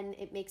 because then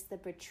it makes the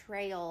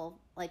betrayal,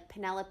 like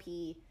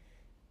Penelope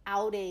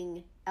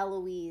outing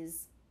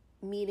Eloise,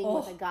 meeting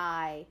with a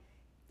guy,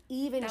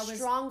 even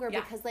stronger,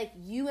 because, like,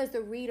 you as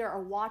the reader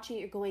are watching it,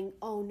 you're going,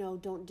 oh no,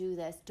 don't do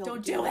this,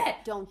 don't do it,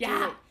 don't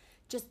do it,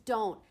 just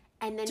don't.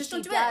 And then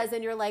she does,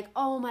 and you're like,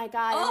 oh my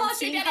God. Oh, and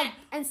she did it.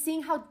 And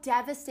seeing how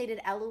devastated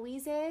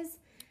Eloise is,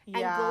 and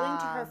going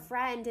to her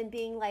friend and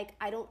being like,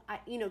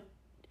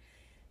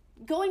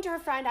 going to her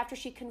friend after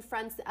she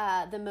confronts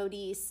the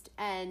modiste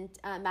and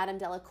Madame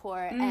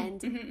Delacour, and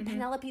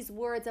Penelope's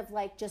words of,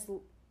 like, just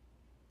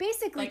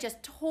basically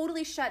just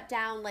totally shut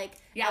down, like,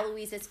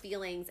 Eloise's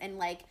feelings, and,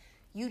 like,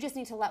 you just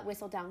need to let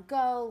Whistledown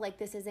go. Like,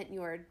 this isn't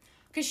your...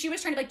 Because she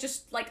was trying to, like,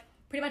 just, like,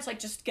 pretty much, like,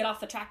 just get off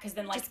the track, because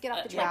then, like, just get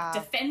off the track.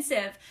 Like,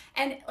 defensive.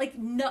 And, like,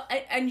 no...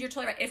 And you're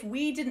totally right. If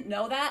we didn't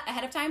know that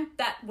ahead of time,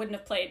 that wouldn't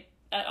have played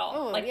at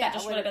all. That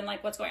just would have been,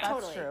 like, what's going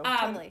on? Totally.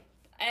 Totally.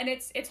 And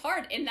it's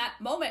hard. In that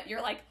moment,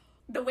 you're like...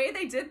 The way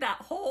they did that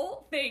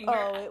whole thing,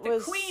 where the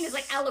queen is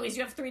like, Eloise,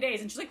 you have 3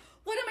 days, and she's like,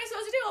 what am I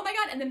supposed to do? Oh my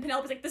God. And then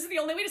Penelope's like, this is the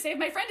only way to save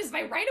my friend is if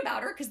I write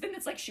about her, because then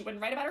it's like, she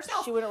wouldn't write about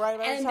herself. She wouldn't write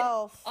about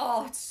herself.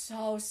 Oh, it's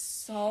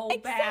so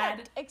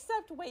bad.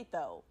 Except, wait,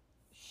 though.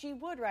 She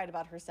would write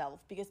about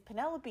herself, because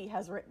Penelope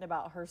has written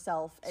about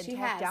herself and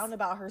talked down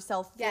about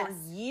herself for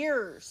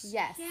years.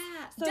 Yes. Yeah.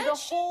 So the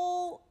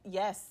whole...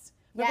 Yes.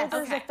 Because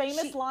there's a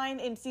famous line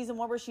in season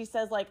 1 where she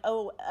says, like,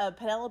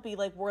 Penelope,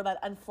 like, wore that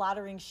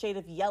unflattering shade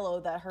of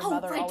yellow that her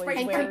mother always wears.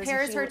 And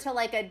compares her to,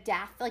 like, a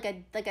like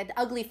an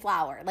ugly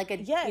flower. Like a,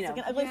 like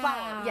an ugly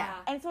flower. Yeah.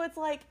 And so it's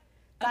like,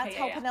 that's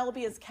how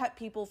Penelope has kept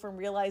people from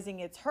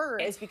realizing it's her,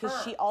 is because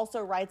she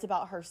also writes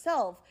about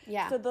herself.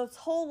 Yeah. So this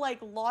whole, like,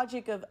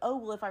 logic of,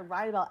 well, if I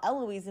write about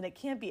Eloise and it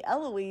can't be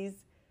Eloise,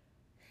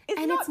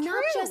 it's not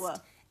true.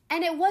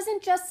 And it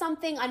wasn't just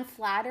something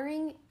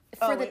unflattering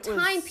for the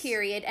time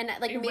period, and,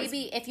 like,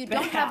 maybe if you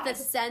don't have the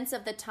sense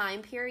of the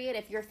time period,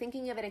 if you're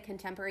thinking of it in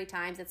contemporary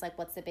times, it's like,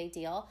 what's the big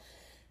deal?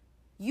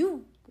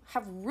 You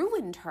have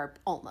ruined her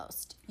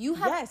almost. You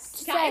have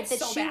said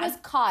that she was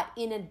caught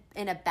in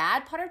a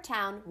bad part of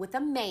town with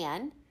a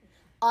man,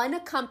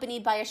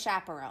 unaccompanied by a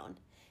chaperone,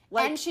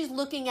 and she's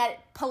looking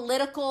at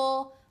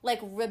political,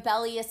 like,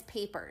 rebellious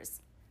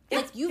papers.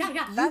 Like, you've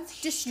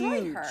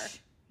destroyed her.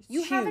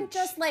 You haven't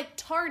just, like,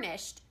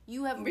 tarnished.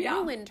 You have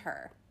ruined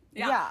her.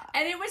 Yeah.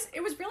 And it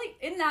was really,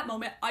 in that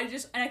moment,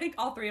 and I think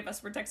all 3 of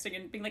us were texting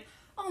and being like,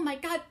 oh my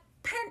God,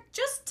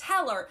 just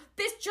tell her.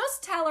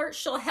 Just tell her.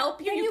 She'll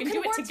help you. You can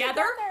do it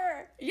together.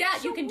 Yeah,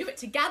 you can do it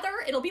together.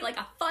 It'll be like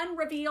a fun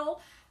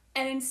reveal.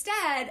 And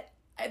instead,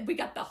 we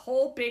got the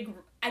whole big,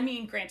 I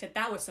mean, granted,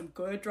 that was some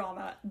good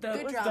drama.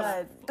 Good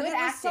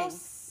acting.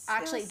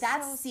 Actually,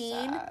 that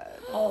scene.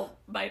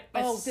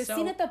 The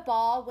scene at the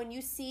ball, when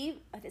you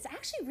see, it's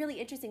actually really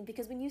interesting,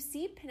 because when you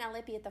see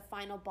Penelope at the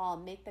final ball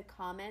make the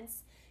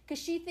comments,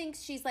 because she thinks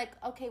she's like,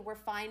 okay, we're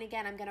fine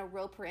again. I'm going to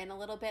rope her in a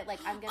little bit. Like,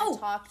 I'm going to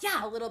talk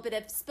a little bit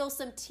of, spill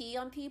some tea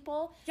on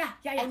people. Yeah.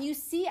 And you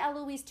see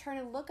Eloise turn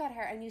and look at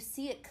her, and you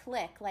see it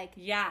click. Like,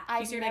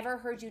 I've never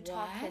heard you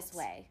talk this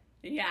way.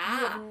 Yeah.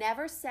 You have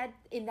never said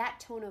in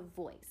that tone of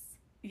voice.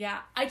 Yeah,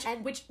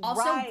 which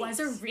also was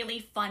a really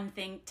fun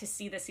thing to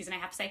see this season, I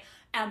have to say.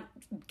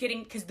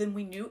 Because then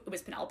we knew it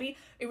was Penelope.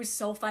 It was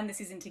so fun this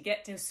season to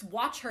get to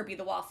watch her be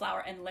the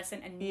wallflower and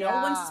listen, and no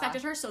one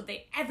suspected her, so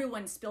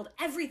everyone spilled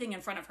everything in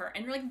front of her,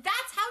 and you're like,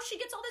 that's how she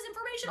gets all this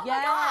information. Oh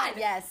my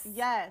god!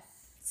 Yes.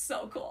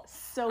 So cool.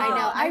 So good.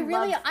 I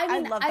know. I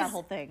love that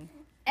whole thing.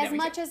 As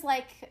much as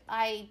like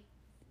I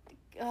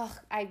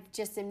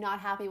just am not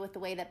happy with the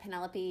way that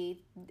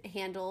Penelope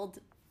handled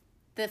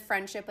the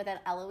friendship with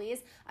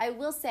Eloise. I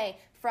will say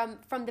from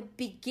the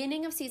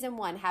beginning of season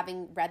 1,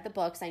 having read the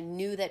books, I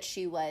knew that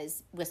she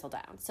was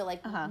Whistledown. So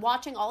like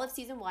watching all of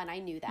season 1, I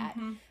knew that.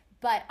 Mm-hmm.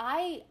 But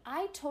I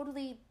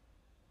totally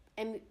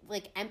am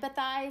like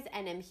empathize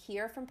and am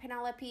here from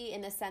Penelope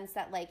in the sense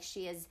that like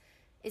she is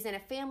in a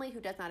family who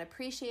does not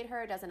appreciate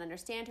her, doesn't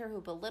understand her,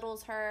 who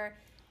belittles her.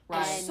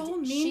 Right. And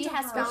so she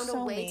has found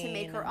a way to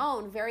make her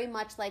own, very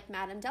much like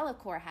Madame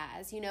Delacour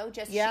has, she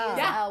is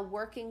a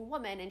working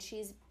woman, and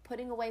she's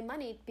putting away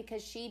money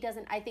because she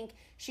doesn't, I think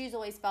she's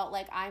always felt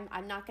like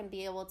I'm not going to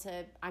be able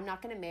to, I'm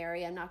not going to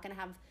marry, I'm not going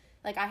to have,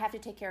 like I have to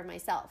take care of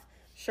myself.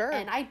 Sure.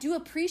 And I do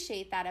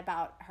appreciate that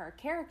about her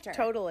character.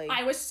 Totally.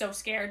 I was so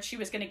scared she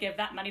was going to give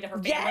that money to her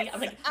family. Yes, I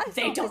was like,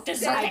 they don't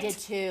deserve it. I did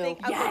too.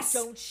 Yes.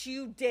 Like, don't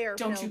you dare.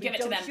 Don't you give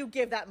it to them. Don't you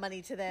give that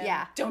money to them.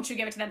 Yeah. Don't you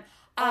give it to them.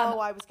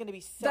 I was going to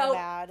be so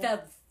mad.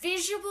 The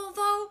visual,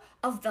 though,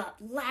 of the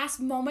last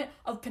moment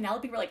of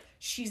Penelope, where, like,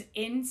 she's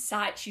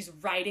inside, she's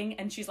writing,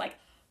 and she's like,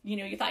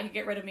 you thought you could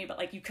get rid of me, but,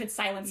 like, you could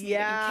silence me, but you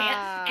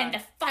can't. And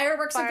the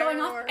fireworks are going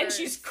off, and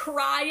she's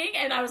crying,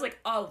 and I was like,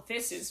 oh,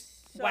 this is...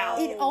 Wow.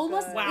 It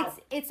almost wow.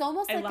 It's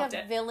almost like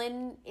a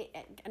villain.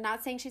 I'm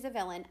not saying she's a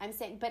villain. I'm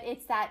saying, but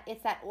it's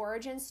that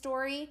origin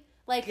story,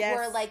 like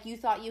where like you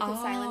thought you could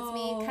silence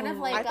me, kind of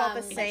like I thought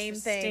the same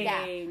thing.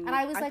 Yeah, and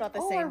I was like,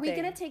 are we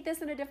gonna take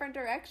this in a different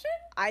direction?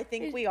 I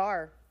think we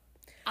are.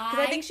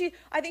 Because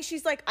I think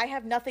she's like, I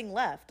have nothing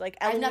left. Like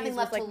Eloise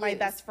was like my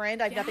best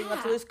friend. I have nothing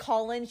left to lose.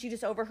 Colin, she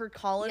just overheard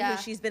Colin, who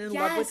she's been in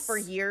love with for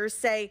years,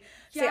 say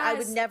I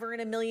would never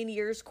in a million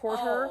years court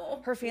her.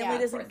 Her family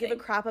doesn't give a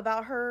crap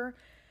about her.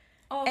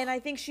 Oh. And I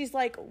think she's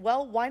like,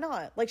 well, why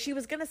not? Like, she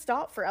was going to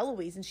stop for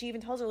Eloise, and she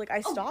even tells her, like,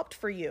 I stopped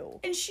for you.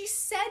 And she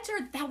said to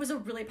her, that was a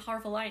really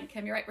powerful line,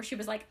 Kim, you're right, where she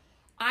was like,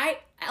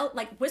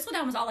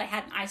 Whistledown was all I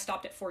had, and I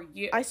stopped it for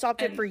you. I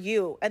stopped it for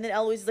you. And then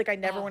Eloise is like, I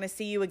never want to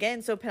see you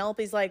again. So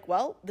Penelope's like,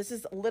 well, this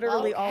is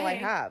literally all I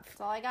have.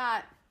 That's all I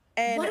got.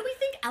 And what do we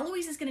think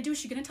Eloise is going to do? Is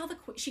she going to tell the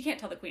queen? She can't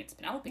tell the queen it's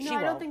Penelope. No,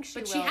 I don't think she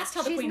will. But she has to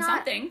tell the queen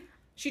something.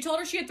 She told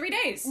her she had 3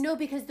 days. No,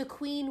 because the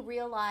queen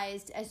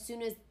realized as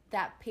soon as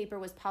that paper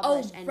was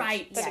published.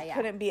 Right. That it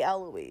couldn't be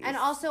Eloise. And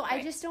also,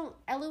 I just don't...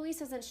 Eloise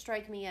doesn't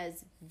strike me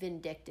as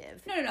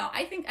vindictive. No.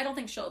 I don't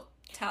think she'll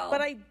tell.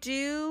 But I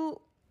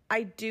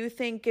do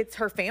think it's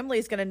her family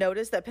is going to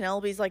notice that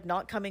Penelope's like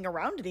not coming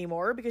around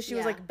anymore because she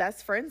was like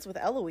best friends with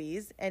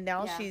Eloise, and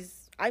now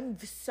she's... I'm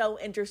so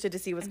interested to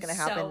see what's going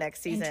to happen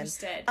next season.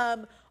 Interested.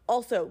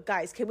 Also,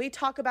 guys, can we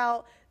talk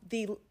about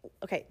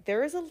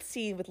there is a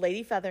scene with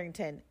Lady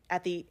Featherington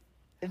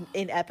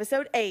in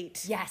episode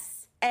 8. Yes.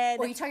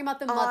 And are you talking about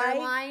the mother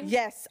line?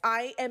 Yes,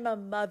 I am a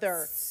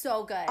mother.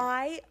 So good.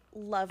 I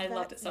loved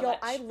it so much.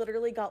 I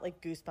literally got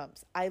like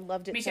goosebumps. I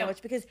loved it so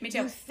much because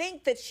you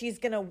think that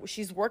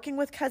she's working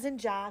with cousin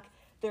Jack.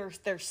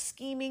 They're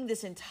scheming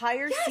this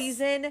entire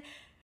season,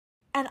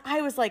 and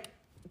I was like,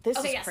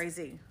 this is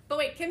crazy. But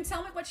wait, Kim,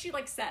 tell me what she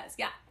like says.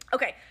 Yeah.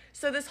 Okay,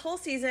 so this whole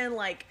season,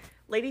 like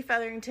Lady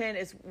Featherington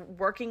is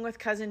working with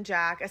cousin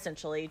Jack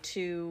essentially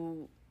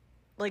to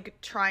like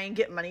try and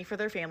get money for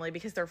their family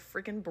because they're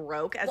freaking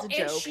broke as a joke.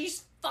 And she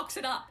fucks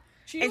it up.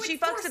 She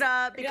fucks it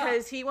up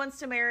because he wants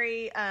to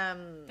marry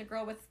the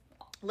girl with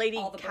Lady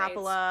all the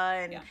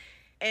Capula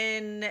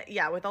and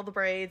with all the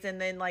braids,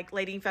 and then like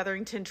Lady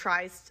Featherington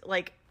tries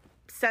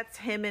sets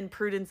him and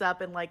Prudence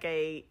up in like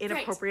a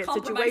inappropriate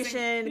compromising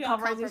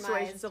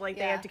situation. So like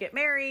they have to get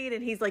married,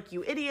 and he's like,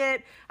 you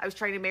idiot, I was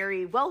trying to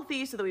marry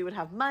wealthy so that we would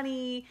have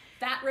money.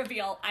 That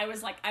reveal, I was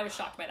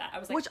shocked by that. I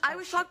was like, I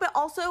was shocked, but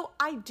also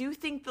I do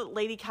think that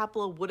Lady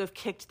Capula would have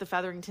kicked the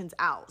Featheringtons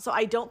out. So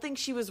I don't think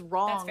she was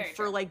wrong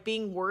for like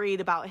being worried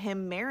about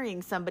him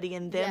marrying somebody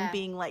and them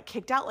being like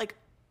kicked out. Like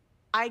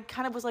I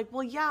kind of was like,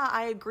 well, yeah,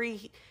 I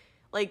agree.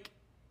 Like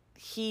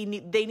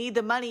they need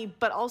the money,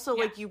 but also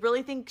like, you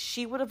really think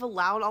she would have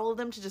allowed all of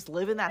them to just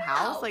live in that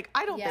house? Like,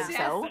 I don't think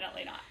so.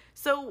 Definitely not.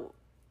 So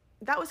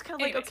that was kind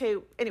of like, okay,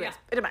 anyways,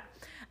 it didn't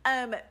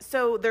matter.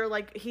 So they're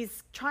like,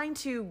 he's trying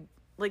to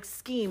like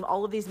scheme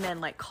all of these men,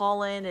 like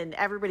Colin and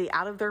everybody,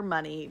 out of their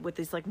money with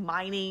this like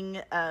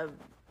mining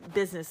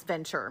business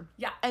venture.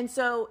 Yeah. And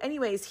so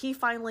anyways, he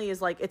finally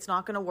is like, it's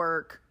not going to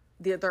work.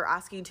 They're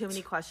asking too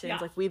many questions.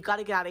 Like, we've got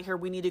to get out of here.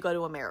 We need to go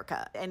to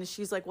America. And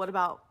she's like, what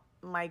about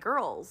my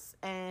girls?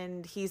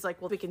 And he's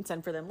like, well, we can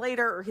send for them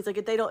later. Or he's like,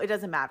 it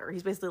doesn't matter.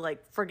 He's basically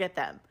like, forget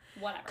them.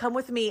 Whatever. Come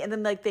with me. And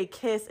then like they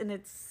kiss, and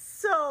it's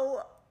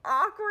so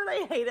awkward.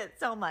 I hate it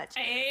so much.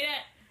 I hate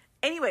it.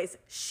 Anyways,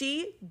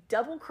 she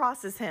double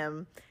crosses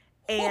him,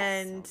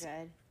 and so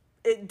good.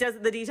 it does.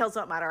 The details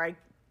don't matter. I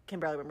can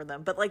barely remember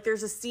them, but like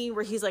there's a scene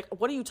where he's like,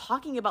 what are you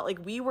talking about?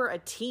 Like, we were a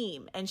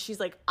team. And she's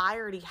like, I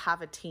already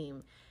have a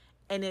team,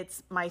 and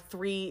it's my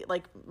three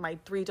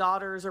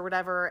daughters or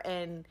whatever.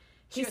 And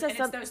he says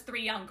it's those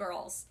three young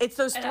girls. It's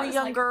those three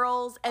young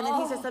girls. And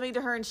then he says something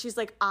to her, and she's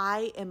like,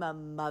 I am a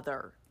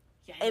mother.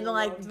 Yeah, and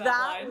like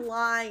that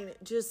line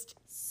just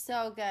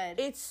so good.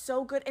 It's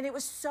so good. And it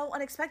was so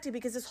unexpected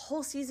because this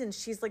whole season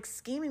she's like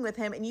scheming with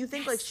him, and you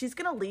think like she's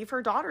gonna leave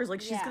her daughters,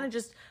 like she's gonna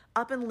just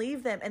up and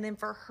leave them, and then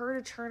for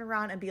her to turn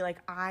around and be like,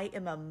 I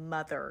am a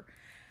mother.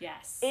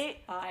 Yes,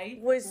 I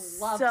was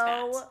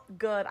so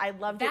good. I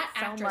loved it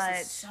so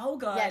much. Is so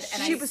good. Yeah,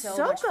 she was so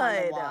much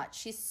fun to watch.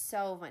 She's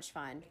so much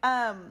fun.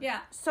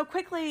 Yeah. So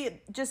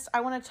quickly, just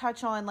I want to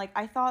touch on, like,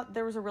 I thought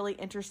there was a really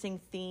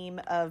interesting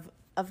theme of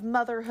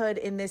motherhood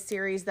in this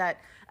series that,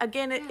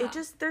 again, it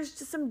just, there's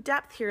just some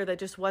depth here that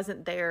just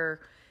wasn't there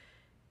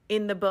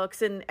in the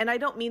books. And I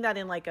don't mean that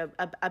in like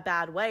a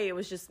bad way. It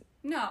was just,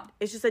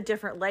 it's just a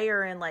different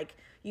layer. And like,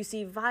 you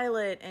see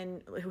Violet,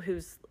 and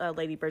who's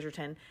Lady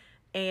Bridgerton,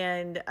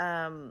 and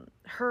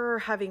her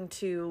having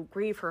to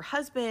grieve her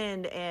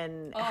husband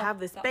and have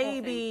this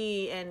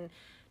baby and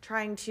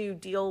trying to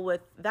deal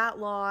with that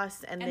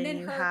loss, and then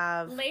you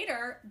have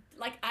later,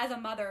 like as a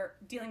mother,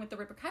 dealing with the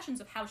repercussions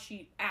of how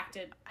she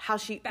acted,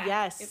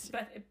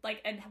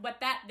 and what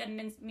that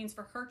then means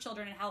for her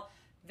children, and how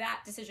that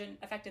decision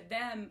affected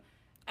them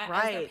as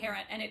their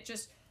parent. And it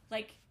just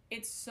like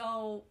it's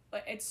so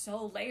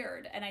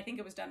layered, and I think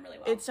it was done really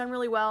well. It's done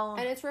really well,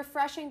 and it's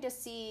refreshing to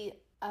see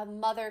a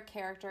mother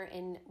character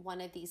in one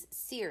of these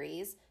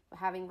series,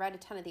 having read a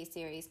ton of these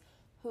series,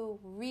 who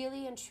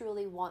really and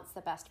truly wants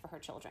the best for her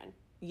children.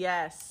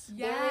 Yes.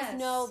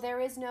 There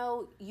is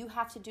no, you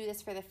have to do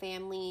this for the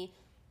family.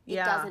 It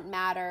doesn't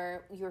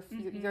matter.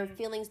 Your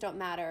feelings don't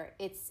matter.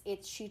 It's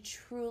she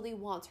truly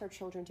wants her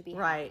children to be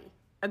happy. Right.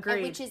 Agreed.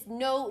 And which is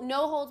no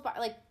holds barred,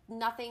 like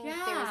nothing.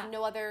 Yeah.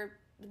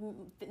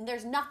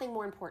 There's nothing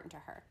more important to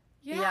her.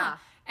 Yeah.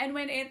 And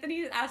when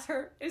Anthony asks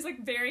her, is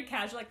like very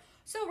casual, like,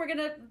 so we're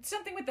gonna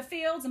something with the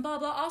fields and blah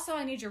blah. Also,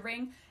 I need your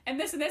ring and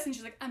this, and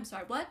she's like, I'm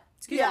sorry, what?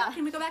 Excuse me,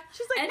 can we go back?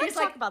 She's like, let's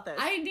talk about this.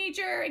 I need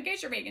your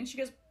engagement ring, and she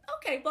goes,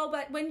 okay, well,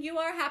 but when you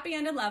are happy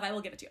and in love, I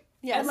will give it to you.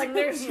 Yes. And like,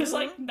 there's just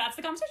like that's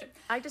the conversation.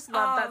 I just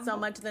love that so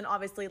much. And then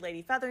obviously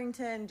Lady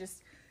Featherington,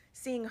 just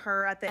seeing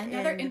her at the end.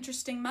 Another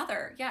interesting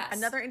mother, yes.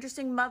 Another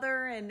interesting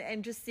mother,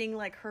 and just seeing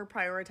like her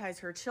prioritize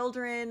her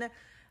children.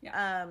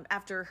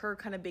 After her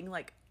kind of being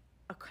like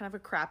a kind of a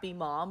crappy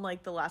mom,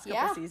 like the last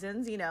couple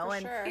seasons, you know,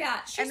 and sure.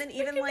 And then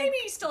even like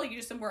maybe still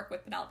use some work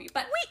with Penelope,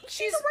 but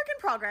she's a work in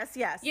progress.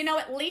 Yes, you know,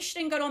 at least she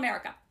didn't go to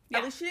America. Yeah.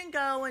 At least she didn't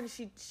go, and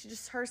she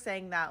just her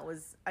saying that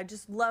was, I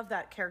just love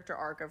that character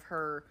arc of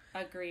her.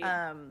 Agreed.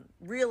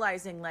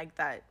 Realizing like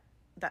that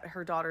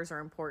her daughters are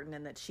important,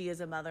 and that she is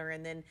a mother,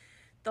 and then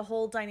the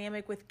whole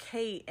dynamic with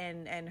Kate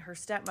and her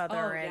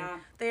stepmother,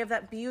 they have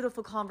that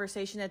beautiful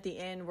conversation at the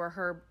end where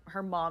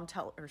her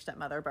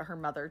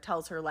mother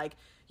tells her, like,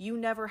 you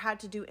never had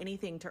to do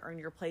anything to earn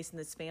your place in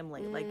this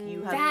family. Like,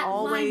 you have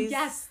always. Line,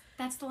 yes,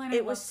 that's the line.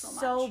 It was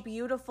so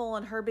beautiful,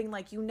 and her being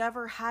like, you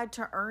never had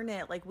to earn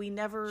it. Like, we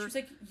never. She was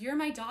like, you're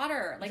my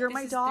daughter. Like, you're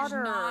my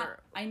daughter.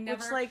 I never.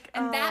 Which, like,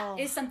 and that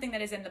is something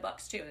that is in the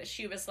books too. That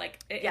she was like,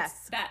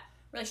 it's that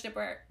relationship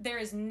where there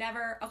is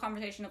never a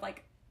conversation of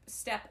like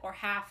step or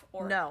half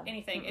or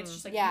anything. It's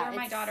just like, you are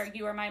my daughter,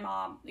 you are my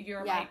mom,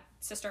 you're my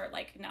sister.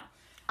 Like, no.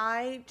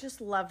 I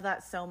just love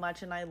that so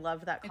much, and I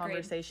love that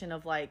conversation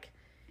of like,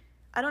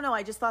 I don't know,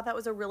 I just thought that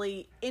was a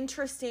really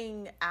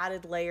interesting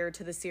added layer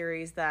to the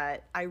series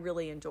that I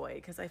really enjoyed,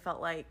 because I felt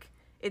like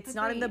it's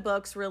not in the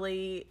books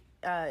really,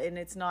 and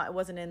it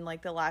wasn't in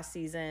like the last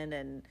season,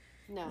 and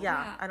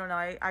I don't know,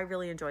 I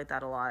really enjoyed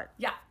that a lot.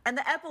 Yeah. And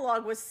the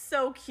epilogue was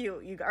so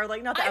cute.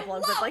 Not the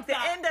epilogue, but like the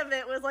end of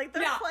it was like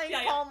they're playing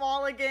Paul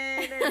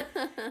Mulligan,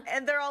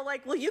 and they're all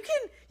like, well, you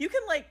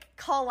can like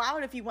call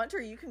out if you want to,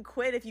 or you can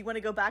quit if you want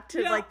to go back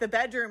to like the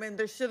bedroom, and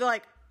they're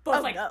like,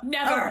 both like,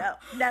 never.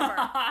 Oh, no,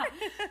 never.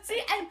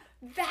 See, and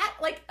that,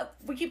 like,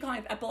 we keep calling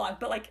it the epilogue,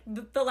 but like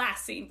the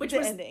last scene, which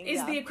is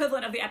the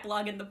equivalent of the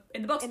epilogue in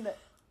the books.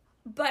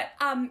 But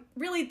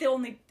really, the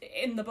only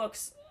in the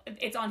books,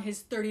 it's on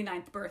his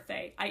 39th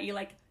birthday, i.e.,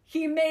 like,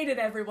 he made it,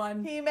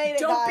 everyone. He made it,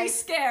 Don't guys. Be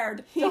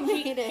scared. He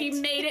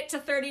made it to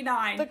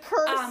 39. The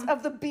curse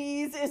of the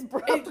bees is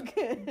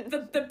broken.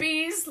 The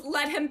bees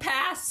let him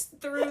pass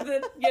through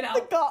the,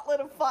 the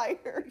gauntlet of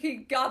fire.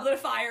 Goblet of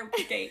fire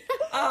gate.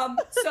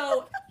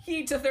 So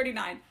he to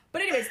 39.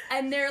 But anyways,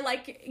 and they're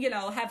like,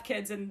 have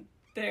kids, and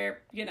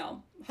they're, hooking they're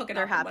up.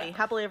 They're happy.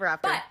 Happily ever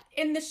after. But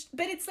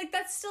but it's like,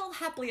 that's still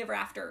happily ever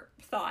after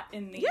thought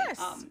in the,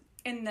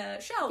 in the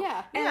show.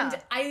 Yeah.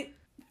 And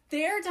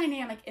their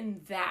dynamic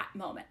in that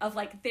moment of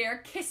like they're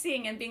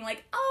kissing and being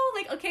like, oh,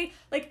 like, okay,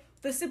 like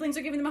the siblings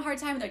are giving them a hard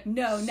time, and like,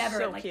 no, never,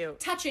 so and like cute.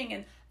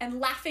 Touching and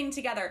laughing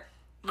together.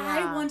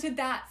 I wanted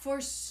that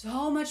for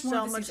so much more.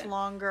 So much season.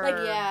 Longer. Like,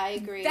 I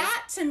agree.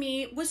 That to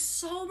me was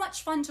so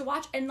much fun to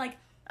watch, and like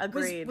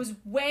was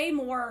way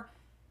more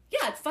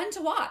fun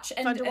to watch.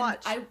 And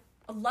I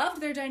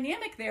loved their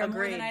dynamic there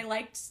more than I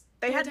liked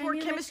They had more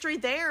chemistry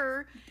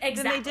there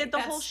than they did the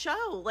whole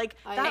show. Like,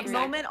 that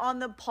moment on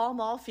the Pall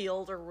Mall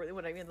field, or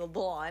whatever, the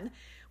lawn,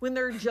 when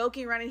they're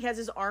joking around and he has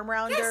his arm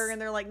around her and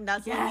they're, like,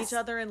 nuzzling each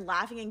other and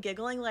laughing and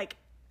giggling. Like,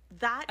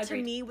 that, to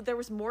me, there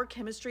was more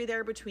chemistry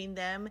there between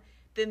them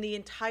than the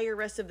entire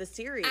rest of the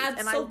series.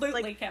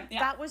 Absolutely, and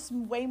that was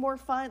way more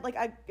fun. Like,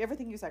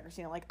 everything you said,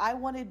 Christina, like, I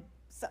wanted...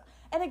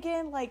 and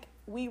again, like,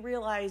 we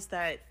realized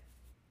that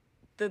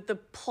the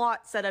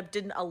plot setup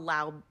didn't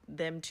allow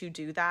them to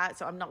do that.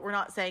 So we're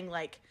not saying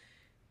like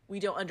we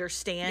don't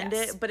understand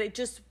it, but it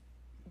just,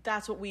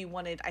 that's what we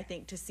wanted, I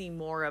think, to see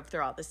more of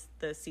throughout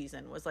the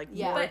season, was like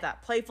more of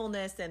that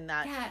playfulness and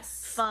that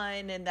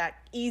fun and that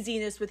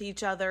easiness with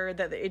each other,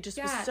 that it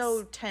just was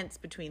so tense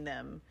between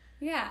them.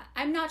 Yeah,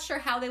 I'm not sure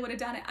how they would have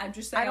done it. I'm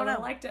just saying I would have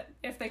liked it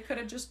if they could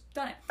have just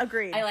done it.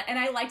 Agreed.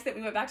 I liked that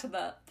we went back to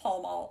the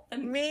Pall Mall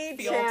and Me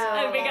field, too.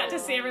 And we got to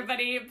see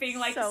everybody being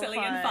like so silly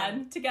and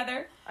fun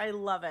together. I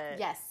love it.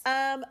 Yes.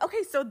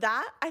 Okay, so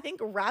that, I think,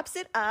 wraps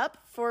it up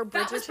for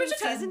Bridgerton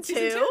season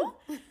 2.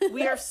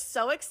 We are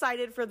so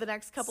excited for the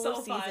next couple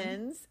of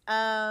seasons.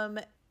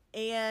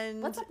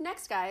 And what's up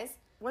next, guys?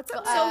 What's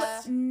up?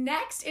 So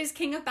next is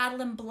King of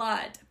Battle and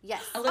Blood.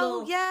 Yes.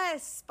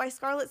 Yes, by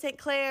Scarlett St.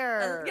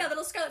 Clair.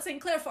 Little Scarlett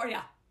St. Clair for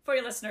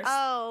your listeners.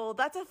 Oh,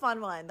 that's a fun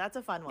one.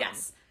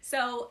 Yes.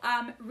 So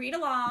read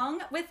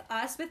along with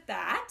us with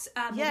that.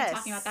 We'll be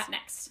talking about that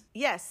next.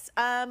 Yes.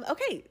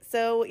 Okay.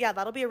 So yeah,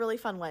 that'll be a really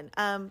fun one.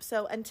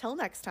 So until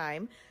next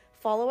time,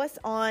 follow us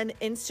on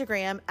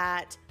Instagram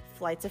at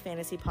Flights of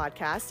Fantasy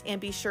Podcast,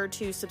 and be sure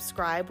to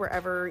subscribe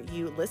wherever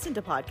you listen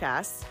to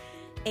podcasts.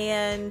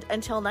 And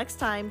until next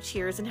time,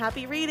 cheers and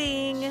happy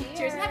reading.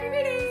 Cheers and happy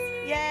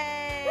reading.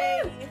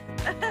 Yay. Woo!